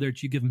huge, whether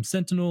it's you give him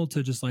Sentinel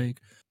to just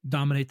like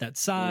dominate that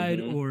side,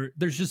 or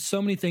there's just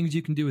so many things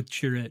you can do with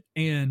Chirrut.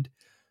 And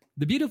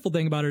the beautiful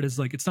thing about it is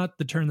like, it's not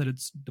the turn that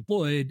it's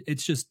deployed.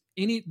 It's just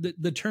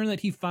the turn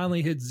that he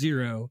finally hits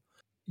 0,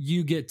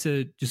 you get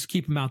to just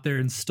keep him out there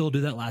and still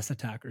do that last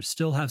attack or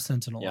still have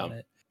Sentinel on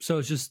it. So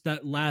it's just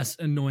that last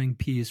annoying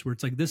piece where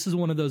it's like, this is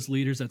one of those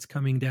leaders that's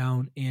coming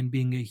down and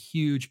being a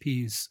huge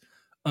piece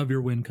of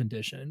your win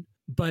condition.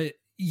 But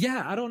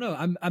yeah, I don't know.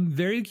 I'm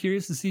very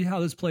curious to see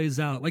how this plays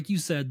out. Like you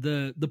said,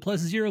 the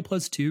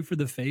 +0/+2 for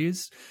the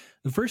phase.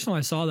 The first time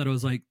I saw that, I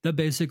was like, that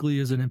basically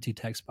is an empty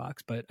text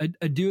box. But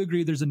I do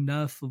agree there's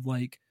enough of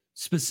like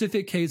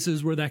specific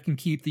cases where that can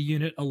keep the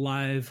unit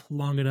alive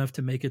long enough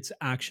to make its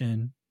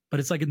action. But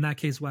it's like, in that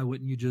case, why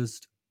wouldn't you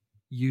just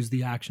use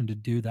the action to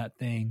do that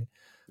thing?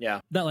 Yeah.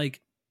 That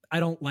like,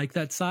 I don't like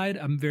that side.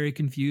 I'm very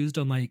confused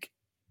on like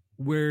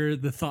where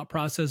the thought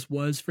process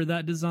was for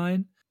that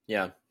design.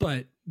 Yeah.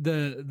 But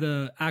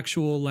the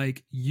actual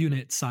like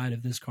unit side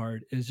of this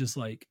card is just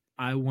like,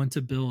 I want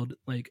to build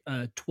like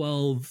a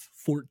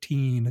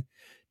 12-14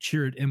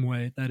 Chirrut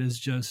Imwe that is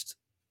just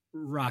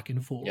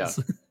rocking fools. Yeah.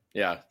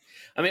 Yeah.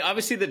 I mean,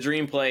 obviously the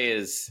dream play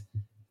is,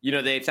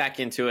 they attack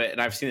into it, and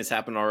I've seen this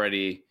happen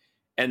already.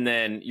 And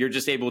then you're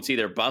just able to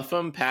either buff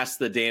them past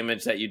the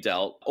damage that you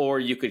dealt, or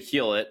you could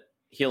heal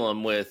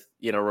them with,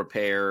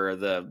 repair or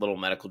the little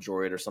medical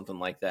droid or something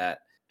like that.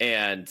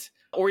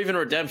 Or even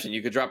redemption.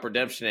 You could drop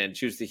redemption and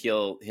choose to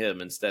heal him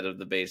instead of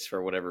the base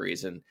for whatever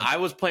reason. I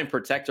was playing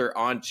Protector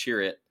on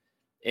Chirrut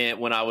and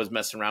when I was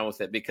messing around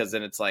with it, because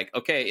then it's like,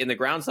 okay, in the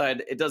ground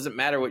side, it doesn't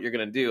matter what you're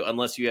going to do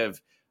unless you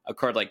have a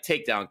card like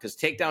Takedown, because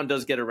Takedown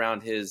does get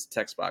around his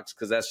text box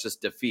because that's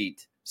just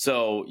defeat.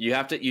 So you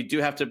do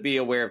have to be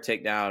aware of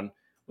Takedown,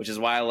 which is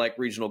why I like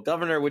Regional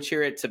Governor with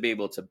Chirrut to be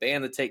able to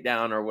ban the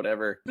Takedown or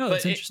whatever. No,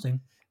 that's interesting.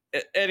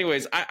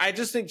 Anyways, I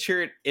just think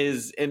Chirrut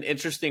is an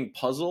interesting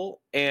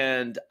puzzle,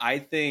 and I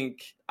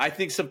think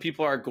some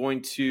people are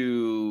going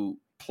to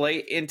play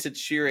into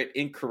Chirrut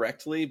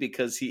incorrectly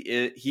because he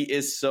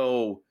is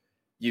so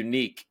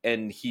unique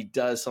and he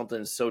does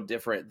something so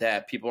different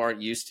that people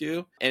aren't used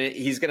to, and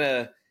he's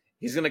gonna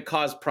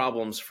cause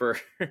problems for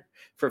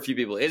a few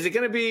people. Is it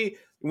gonna be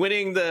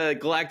winning the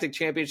Galactic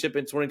Championship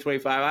in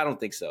 2025? I don't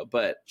think so,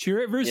 but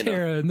Chirrut versus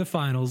Hera in the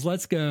finals.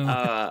 Let's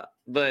go.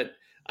 But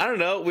I don't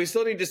know. We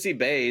still need to see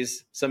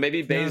Baze. So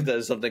maybe Baze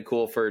does something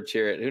cool for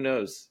Chirrut. Who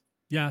knows?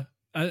 Yeah.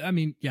 I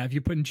mean, yeah, if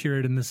you're putting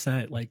Chirrut in the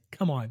set, like,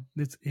 come on.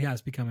 He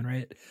has to be coming,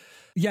 right?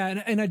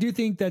 Yeah. And I do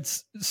think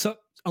that's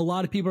a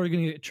lot of people are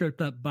going to get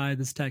tripped up by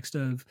this text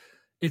of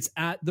it's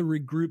at the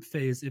regroup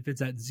phase. If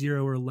it's at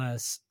 0 or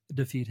less,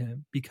 defeat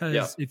him.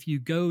 Because if you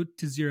go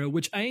to 0,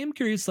 which I am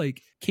curious,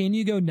 like, can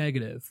you go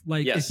negative?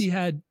 Like, if he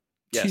had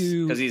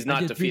 2, because he's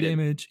not defeated. 3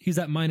 damage, he's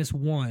at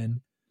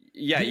 -1.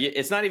 Yeah,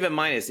 it's not even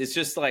minus. It's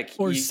just like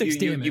or 6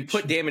 damage. You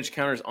put damage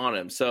counters on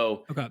him,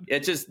 so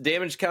it's just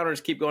damage counters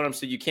keep going up,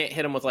 so you can't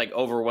hit him with like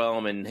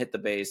overwhelm and hit the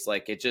base.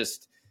 Like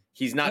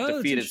he's not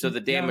defeated, so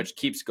the damage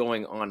keeps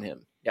going on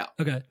him. Yeah.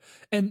 Okay,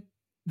 and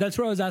that's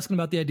where I was asking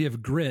about the idea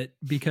of grit,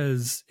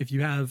 because if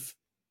you have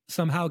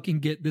somehow can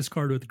get this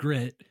card with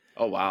grit.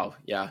 Oh wow,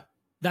 yeah.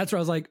 That's where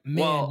I was like,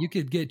 man, you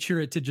could get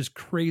Chirrut to just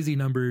crazy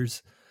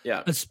numbers.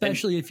 Yeah,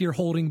 especially if you're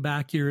holding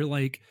back your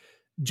like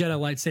Jedi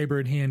lightsaber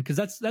in hand, because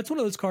that's one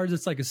of those cards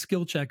that's like a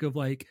skill check of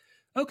like,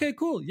 okay,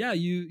 cool, yeah,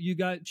 you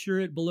got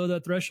Chirrut below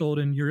that threshold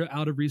and you're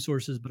out of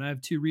resources, but I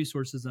have 2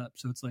 resources up,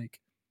 so it's like,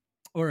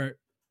 or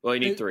you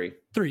need 3.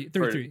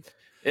 3.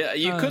 Yeah,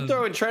 you could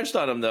throw Entrenched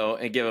on him though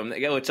and give him,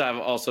 which I've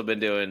also been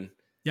doing.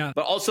 Yeah,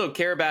 but also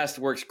Karabast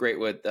works great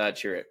with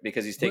Chirrut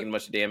because he's taking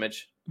much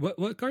damage.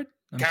 What card?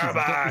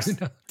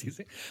 Karabast.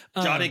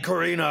 Johnny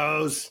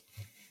Carinos.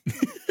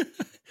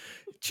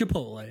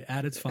 Chipotle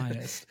at its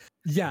finest.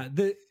 Yeah,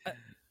 the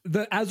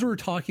as we're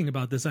talking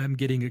about this, I'm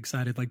getting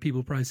excited. Like,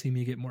 people probably see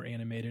me get more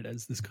animated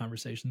as this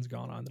conversation's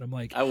gone on. That I'm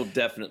like, I will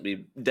definitely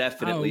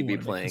be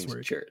playing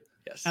Chirrut.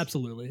 Yes,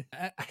 absolutely.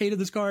 I hated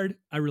this card.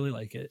 I really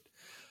like it.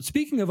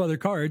 Speaking of other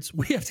cards,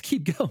 we have to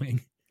keep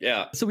going.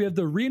 Yeah. So we have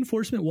the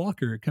Reinforcement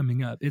Walker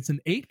coming up. It's an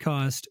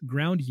 8-cost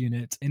ground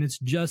unit, and it's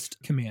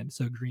just command,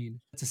 so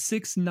green. It's a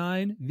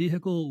 6/9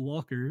 vehicle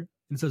walker.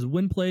 And it says,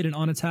 when played and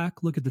on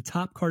attack, look at the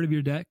top card of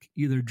your deck.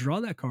 Either draw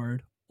that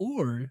card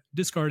or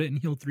discard it and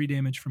heal 3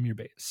 damage from your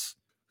base.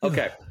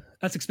 Okay.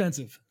 That's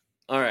expensive.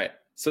 All right.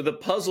 So the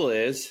puzzle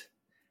is,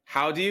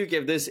 how do you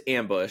give this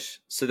ambush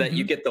so that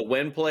you get the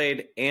when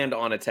played and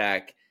on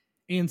attack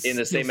and in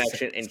the same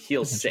action and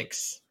heal potentially.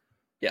 6?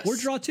 Yes. Or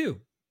draw 2.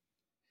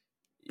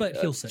 But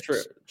heal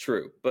 6.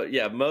 True. But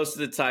yeah, most of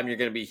the time you're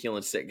going to be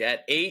healing 6.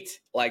 At 8,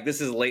 like this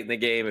is late in the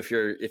game if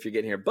you're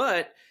getting here.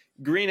 But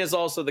green is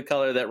also the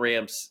color that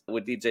ramps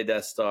with DJ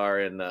Death Star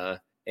and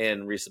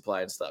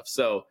resupply and stuff.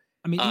 So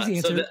I mean, easy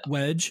answer,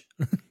 Wedge.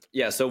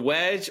 Yeah, so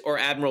Wedge or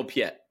Admiral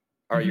Piet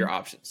are your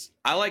options.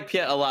 I like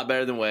Piet a lot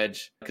better than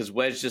Wedge because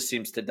Wedge just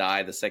seems to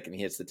die the second he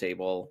hits the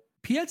table.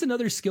 Piet's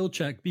another skill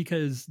check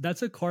because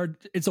that's a card.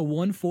 It's a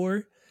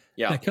 1/4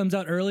 that comes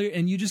out earlier,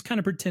 and you just kind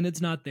of pretend it's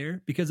not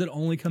there because it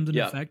only comes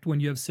into effect when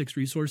you have 6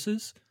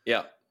 resources.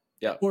 Yeah.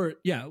 Or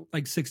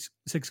like six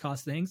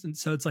cost things, and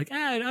so it's like,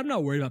 I'm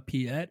not worried about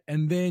Piet,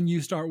 and then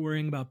you start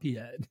worrying about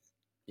Piet.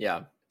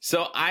 Yeah.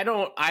 So I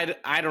don't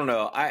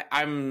know.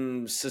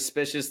 I'm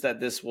suspicious that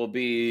this will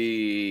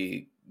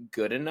be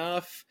good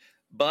enough,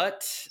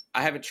 but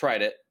I haven't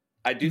tried it.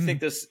 I do think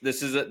this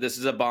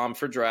is a bomb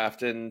for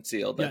draft and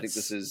sealed. Yes. I think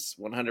this is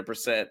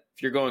 100%.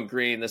 If you're going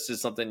green, this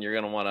is something you're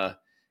going to want to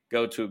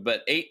go to.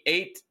 But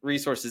eight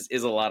resources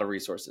is a lot of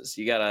resources.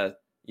 You gotta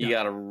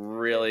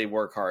really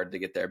work hard to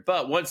get there.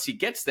 But once he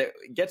gets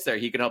there,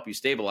 he can help you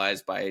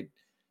stabilize by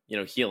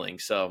healing.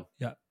 So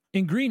yeah,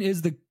 and green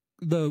is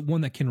the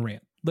one that can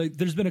ramp. Like,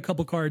 there's been a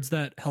couple cards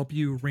that help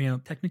you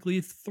ramp.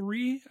 Technically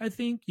 3, I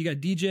think. You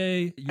got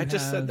DJ. I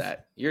just said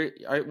that.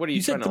 What are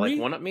you trying to like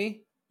one up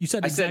me? You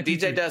said exactly I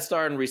said DJ 3. Death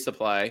Star and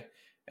resupply,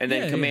 and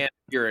then command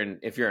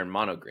if you're in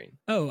mono green.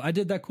 Oh, I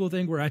did that cool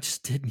thing where I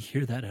just didn't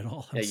hear that at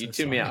all. You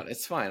tuned me out.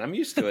 It's fine. I'm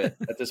used to it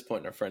at this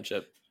point in our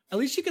friendship. At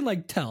least you can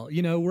like tell.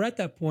 We're at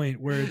that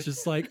point where it's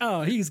just like,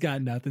 oh, he's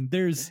got nothing.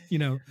 There's,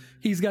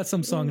 he's got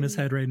some song in his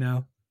head right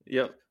now.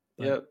 Yep.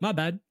 My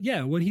bad.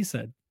 Yeah, what he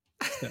said.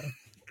 So.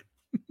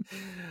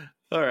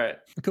 All right.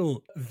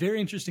 Cool. Very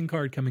interesting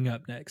card coming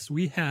up next.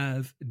 We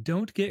have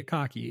Don't Get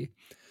Cocky.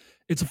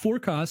 It's a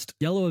 4-cost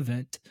yellow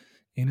event,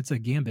 and it's a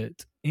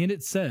gambit. And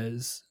it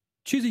says,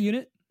 choose a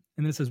unit,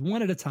 and then it says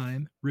 1 at a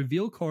time,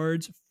 reveal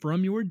cards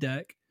from your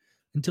deck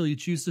until you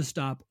choose to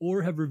stop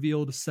or have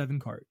revealed 7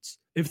 cards.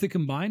 If the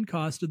combined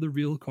cost of the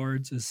revealed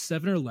cards is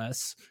 7 or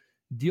less,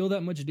 deal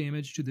that much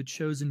damage to the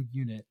chosen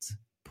unit.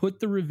 Put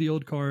the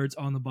revealed cards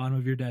on the bottom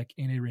of your deck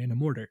in a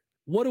random order.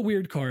 What a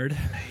weird card.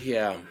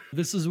 Yeah.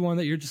 This is one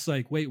that you're just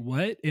like, wait,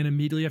 what? And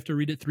immediately have to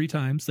read it 3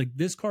 times. Like,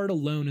 this card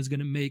alone is going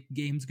to make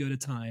games go to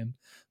time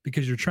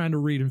because you're trying to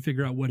read and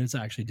figure out what it's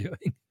actually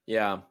doing.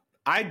 Yeah.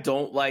 I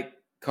don't like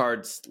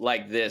cards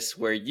like this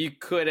where you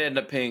could end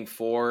up paying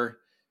 4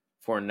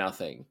 for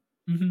nothing.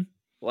 Mm-hmm.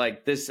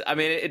 Like this. I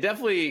mean, it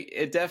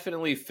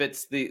definitely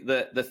fits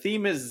the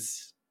theme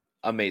is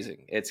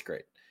amazing. It's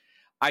great.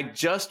 I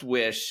just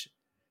wish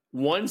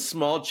one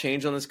small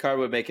change on this card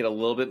would make it a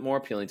little bit more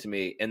appealing to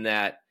me, in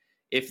that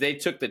if they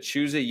took the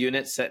choose a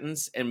unit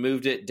sentence and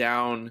moved it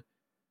down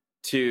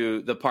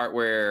to the part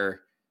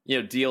where,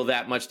 deal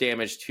that much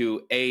damage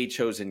to a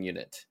chosen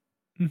unit.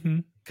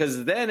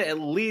 Because then at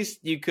least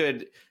you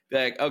could be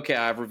like, okay,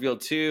 I've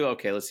revealed 2.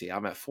 Okay, let's see.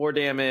 I'm at 4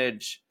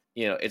 damage.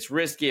 It's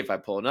risky if I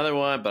pull another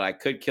one, but I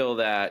could kill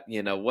that,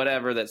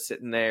 whatever that's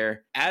sitting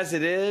there. As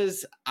it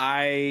is,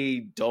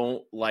 I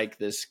don't like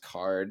this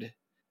card.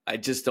 I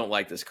just don't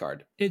like this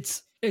card.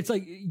 It's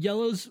like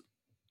yellow's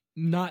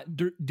not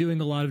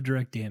doing a lot of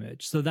direct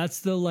damage. So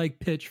that's the like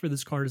pitch for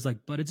this card is like,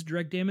 but it's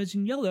direct damage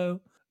in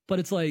yellow, but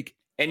it's like,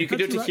 and you can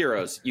do it to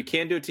heroes. You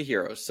can do it to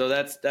heroes. So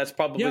that's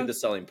probably the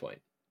selling point.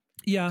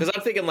 Yeah. Because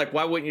I'm thinking like,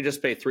 why wouldn't you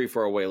just pay 3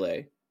 for a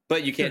waylay?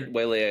 But you can't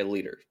waylay a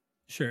leader.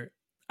 Sure.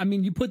 I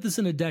mean, you put this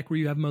in a deck where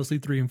you have mostly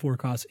 3 and 4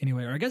 costs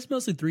anyway, or I guess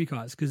mostly 3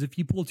 costs, because if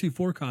you pull 2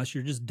 4 costs,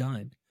 you're just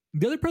done.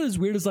 The other part that's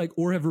weird is like,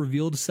 or have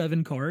revealed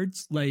 7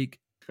 cards. Like,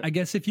 I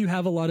guess if you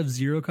have a lot of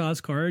 0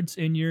 cost cards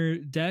in your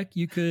deck,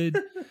 you could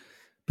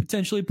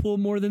potentially pull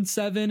more than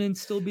 7 and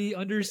still be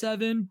under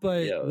 7.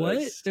 But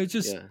what? There's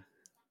just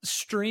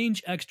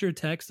strange extra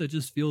text that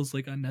just feels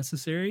like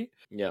unnecessary.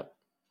 Yeah.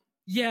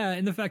 Yeah.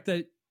 And the fact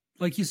that,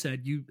 like you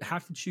said, you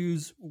have to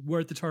choose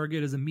where the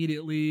target is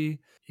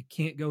immediately. It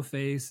can't go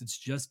face. It's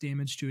just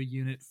damage to a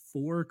unit.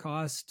 4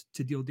 cost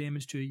to deal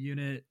damage to a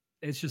unit.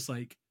 It's just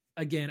like,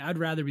 again, I'd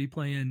rather be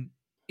playing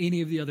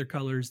any of the other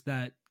colors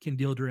that can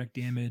deal direct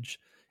damage.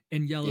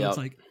 In yellow, it's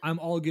like, I'm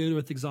all good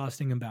with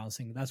exhausting and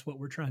bouncing. That's what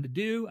we're trying to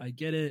do. I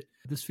get it.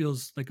 This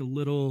feels like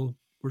we're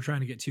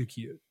trying to get too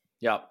cute.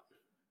 Yep.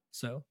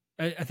 So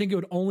I think it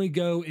would only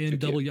go in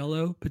double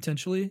yellow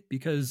potentially,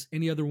 because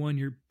any other one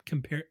you're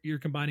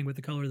combining with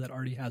the color that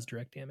already has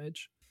direct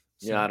damage.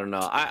 So. Yeah, I don't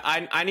know.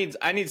 I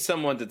need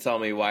someone to tell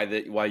me why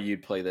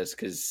you'd play this,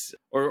 because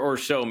or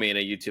show me in a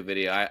YouTube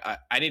video.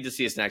 I need to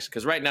see this in action,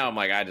 because right now I'm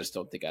like, I just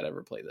don't think I'd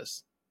ever play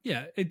this.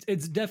 Yeah,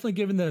 it's definitely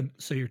given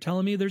so you're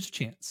telling me there's a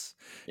chance.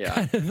 Yeah.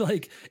 Kind of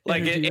like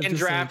in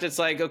draft, it's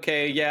like,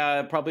 okay,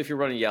 yeah, probably if you're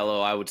running yellow,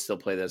 I would still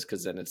play this,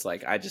 because then it's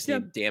like, I just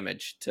need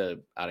damage to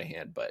out of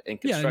hand. But in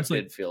constructed,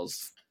 like,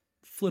 feels...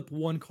 Flip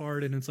 1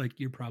 card and it's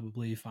like, you're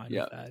probably fine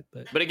with that.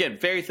 But again,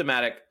 very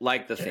thematic,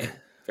 like the theme.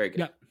 Very good.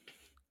 Yeah.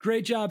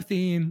 Great job,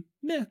 theme.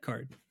 Meh,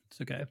 card. It's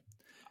okay.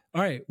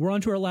 All right, we're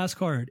on to our last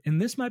card,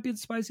 and this might be the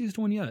spiciest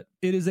one yet.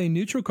 It is a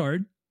neutral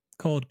card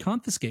called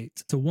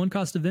Confiscate. It's a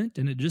 1-cost event,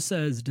 and it just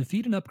says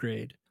defeat an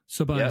upgrade.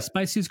 So by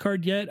spiciest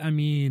card yet, I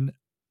mean,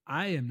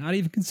 I am not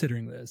even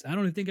considering this. I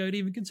don't think I would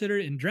even consider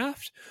it in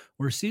draft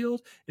or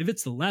sealed. If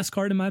it's the last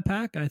card in my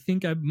pack, I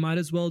think I might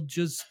as well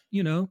just,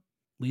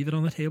 leave it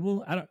on the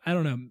table. I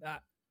don't know.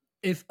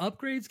 If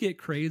upgrades get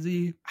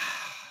crazy,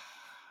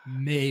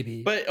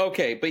 maybe. But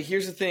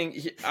here's the thing.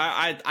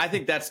 I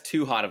think that's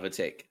too hot of a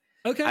take.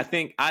 Okay. I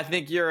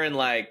think you're in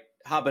like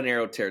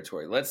habanero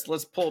territory.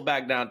 Let's pull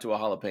back down to a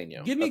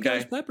jalapeno. Give me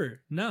ghost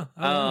pepper. No.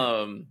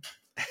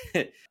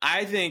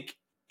 I think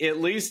at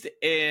least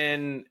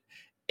it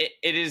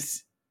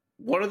is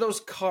one of those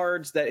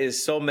cards that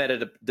is so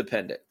meta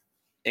dependent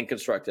and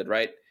constructed,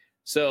 right?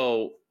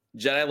 So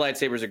Jedi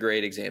lightsaber is a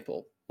great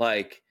example.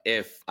 Like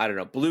if, I don't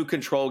know, blue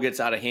control gets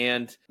out of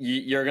hand,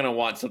 you're going to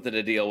want something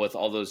to deal with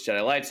all those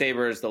Jedi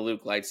lightsabers, the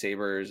Luke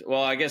lightsabers.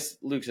 Well, I guess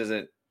Luke's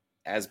isn't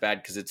as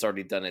bad because it's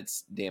already done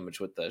its damage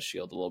with the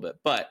shield a little bit.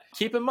 But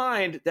keep in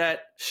mind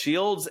that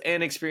shields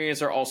and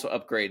experience are also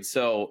upgrades.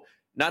 So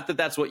not that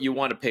that's what you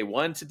want to pay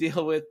one to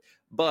deal with,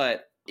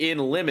 but in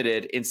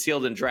limited, in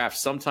sealed and draft,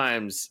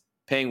 sometimes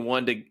paying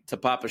one to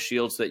pop a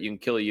shield so that you can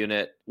kill a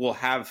unit will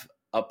have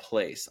a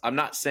place. I'm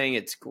not saying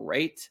it's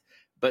great,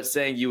 but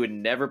saying you would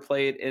never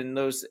play it in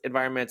those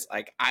environments,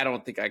 like I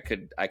don't think I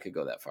could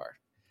go that far.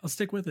 I'll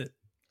stick with it.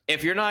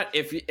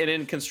 And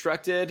in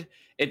constructed,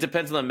 it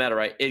depends on the meta,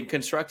 right? In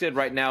constructed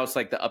right now, it's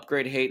like the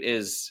upgrade hate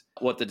is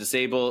what the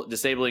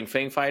disabling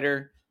Fang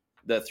Fighter,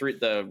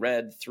 the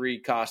red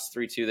 3-cost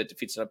 3/2 that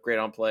defeats an upgrade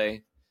on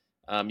play.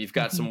 You've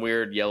got some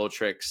weird yellow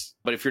tricks,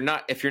 but if you're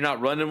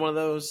not running one of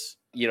those,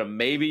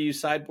 maybe you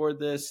sideboard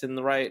this in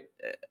the right.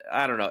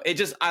 I don't know.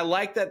 I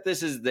like that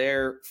this is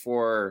there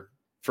for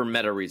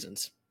meta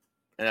reasons,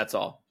 and that's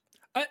all.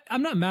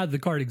 I'm not mad the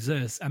card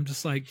exists. I'm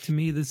just like, to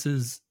me, this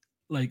is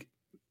like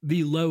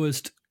the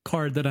lowest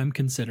card that I'm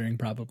considering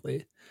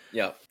probably.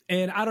 Yeah.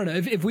 And I don't know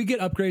if we get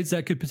upgrades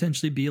that could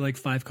potentially be like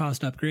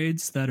 5-cost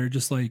upgrades that are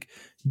just like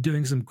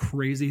doing some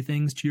crazy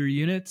things to your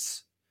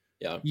units.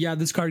 Yeah.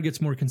 This card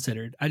gets more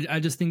considered. I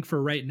just think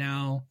for right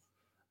now,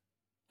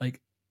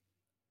 like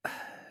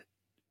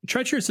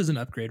Treacherous is an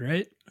upgrade,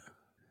 right?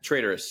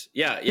 Traitorous.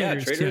 Yeah.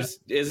 Traitorous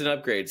is an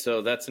upgrade.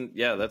 So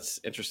that's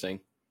interesting.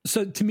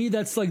 So to me,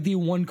 that's like the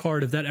one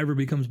card. If that ever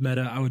becomes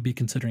meta, I would be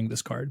considering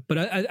this card. But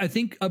I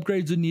think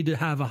upgrades would need to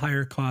have a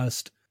higher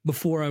cost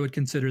before I would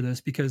consider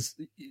this, because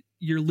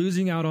you're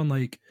losing out on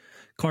like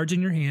cards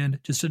in your hand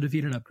just to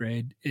defeat an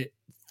upgrade. It,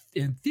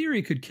 in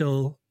theory, could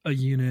kill a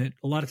unit.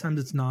 A lot of times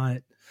it's not.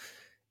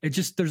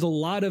 There's a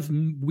lot of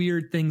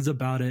weird things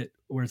about it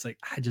where it's like,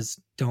 I just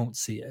don't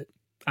see it.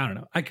 I don't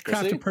know. I could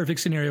craft a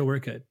perfect scenario where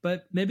it could,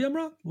 but maybe I'm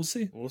wrong. We'll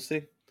see.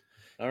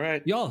 All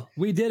right. Y'all,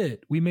 we did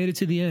it. We made it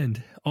to the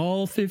end.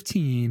 All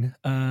 15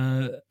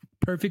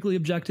 perfectly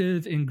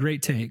objective and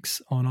great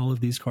takes on all of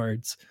these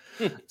cards.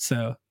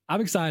 So I'm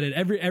excited.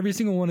 Every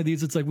single one of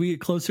these, it's like we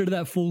get closer to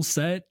that full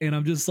set, and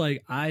I'm just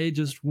like, I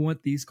just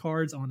want these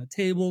cards on a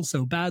table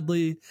so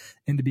badly,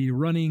 and to be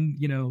running,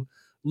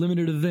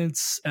 limited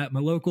events at my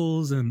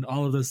locals and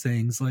all of those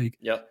things. Like,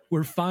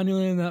 we're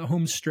finally in that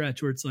home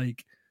stretch where it's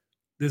like,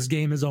 this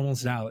game is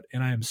almost out,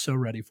 and I am so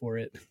ready for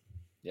it.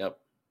 Yep.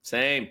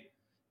 Same.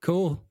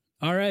 Cool.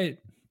 All right.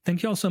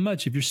 Thank you all so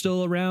much. If you're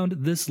still around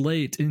this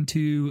late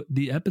into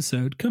the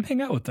episode, come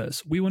hang out with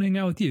us. We want to hang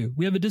out with you.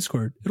 We have a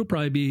Discord. It'll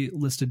probably be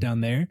listed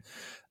down there.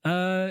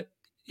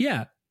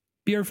 Yeah.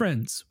 Be our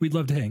friends. We'd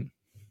love to hang.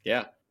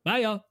 Yeah. Bye,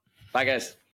 y'all. Bye, guys.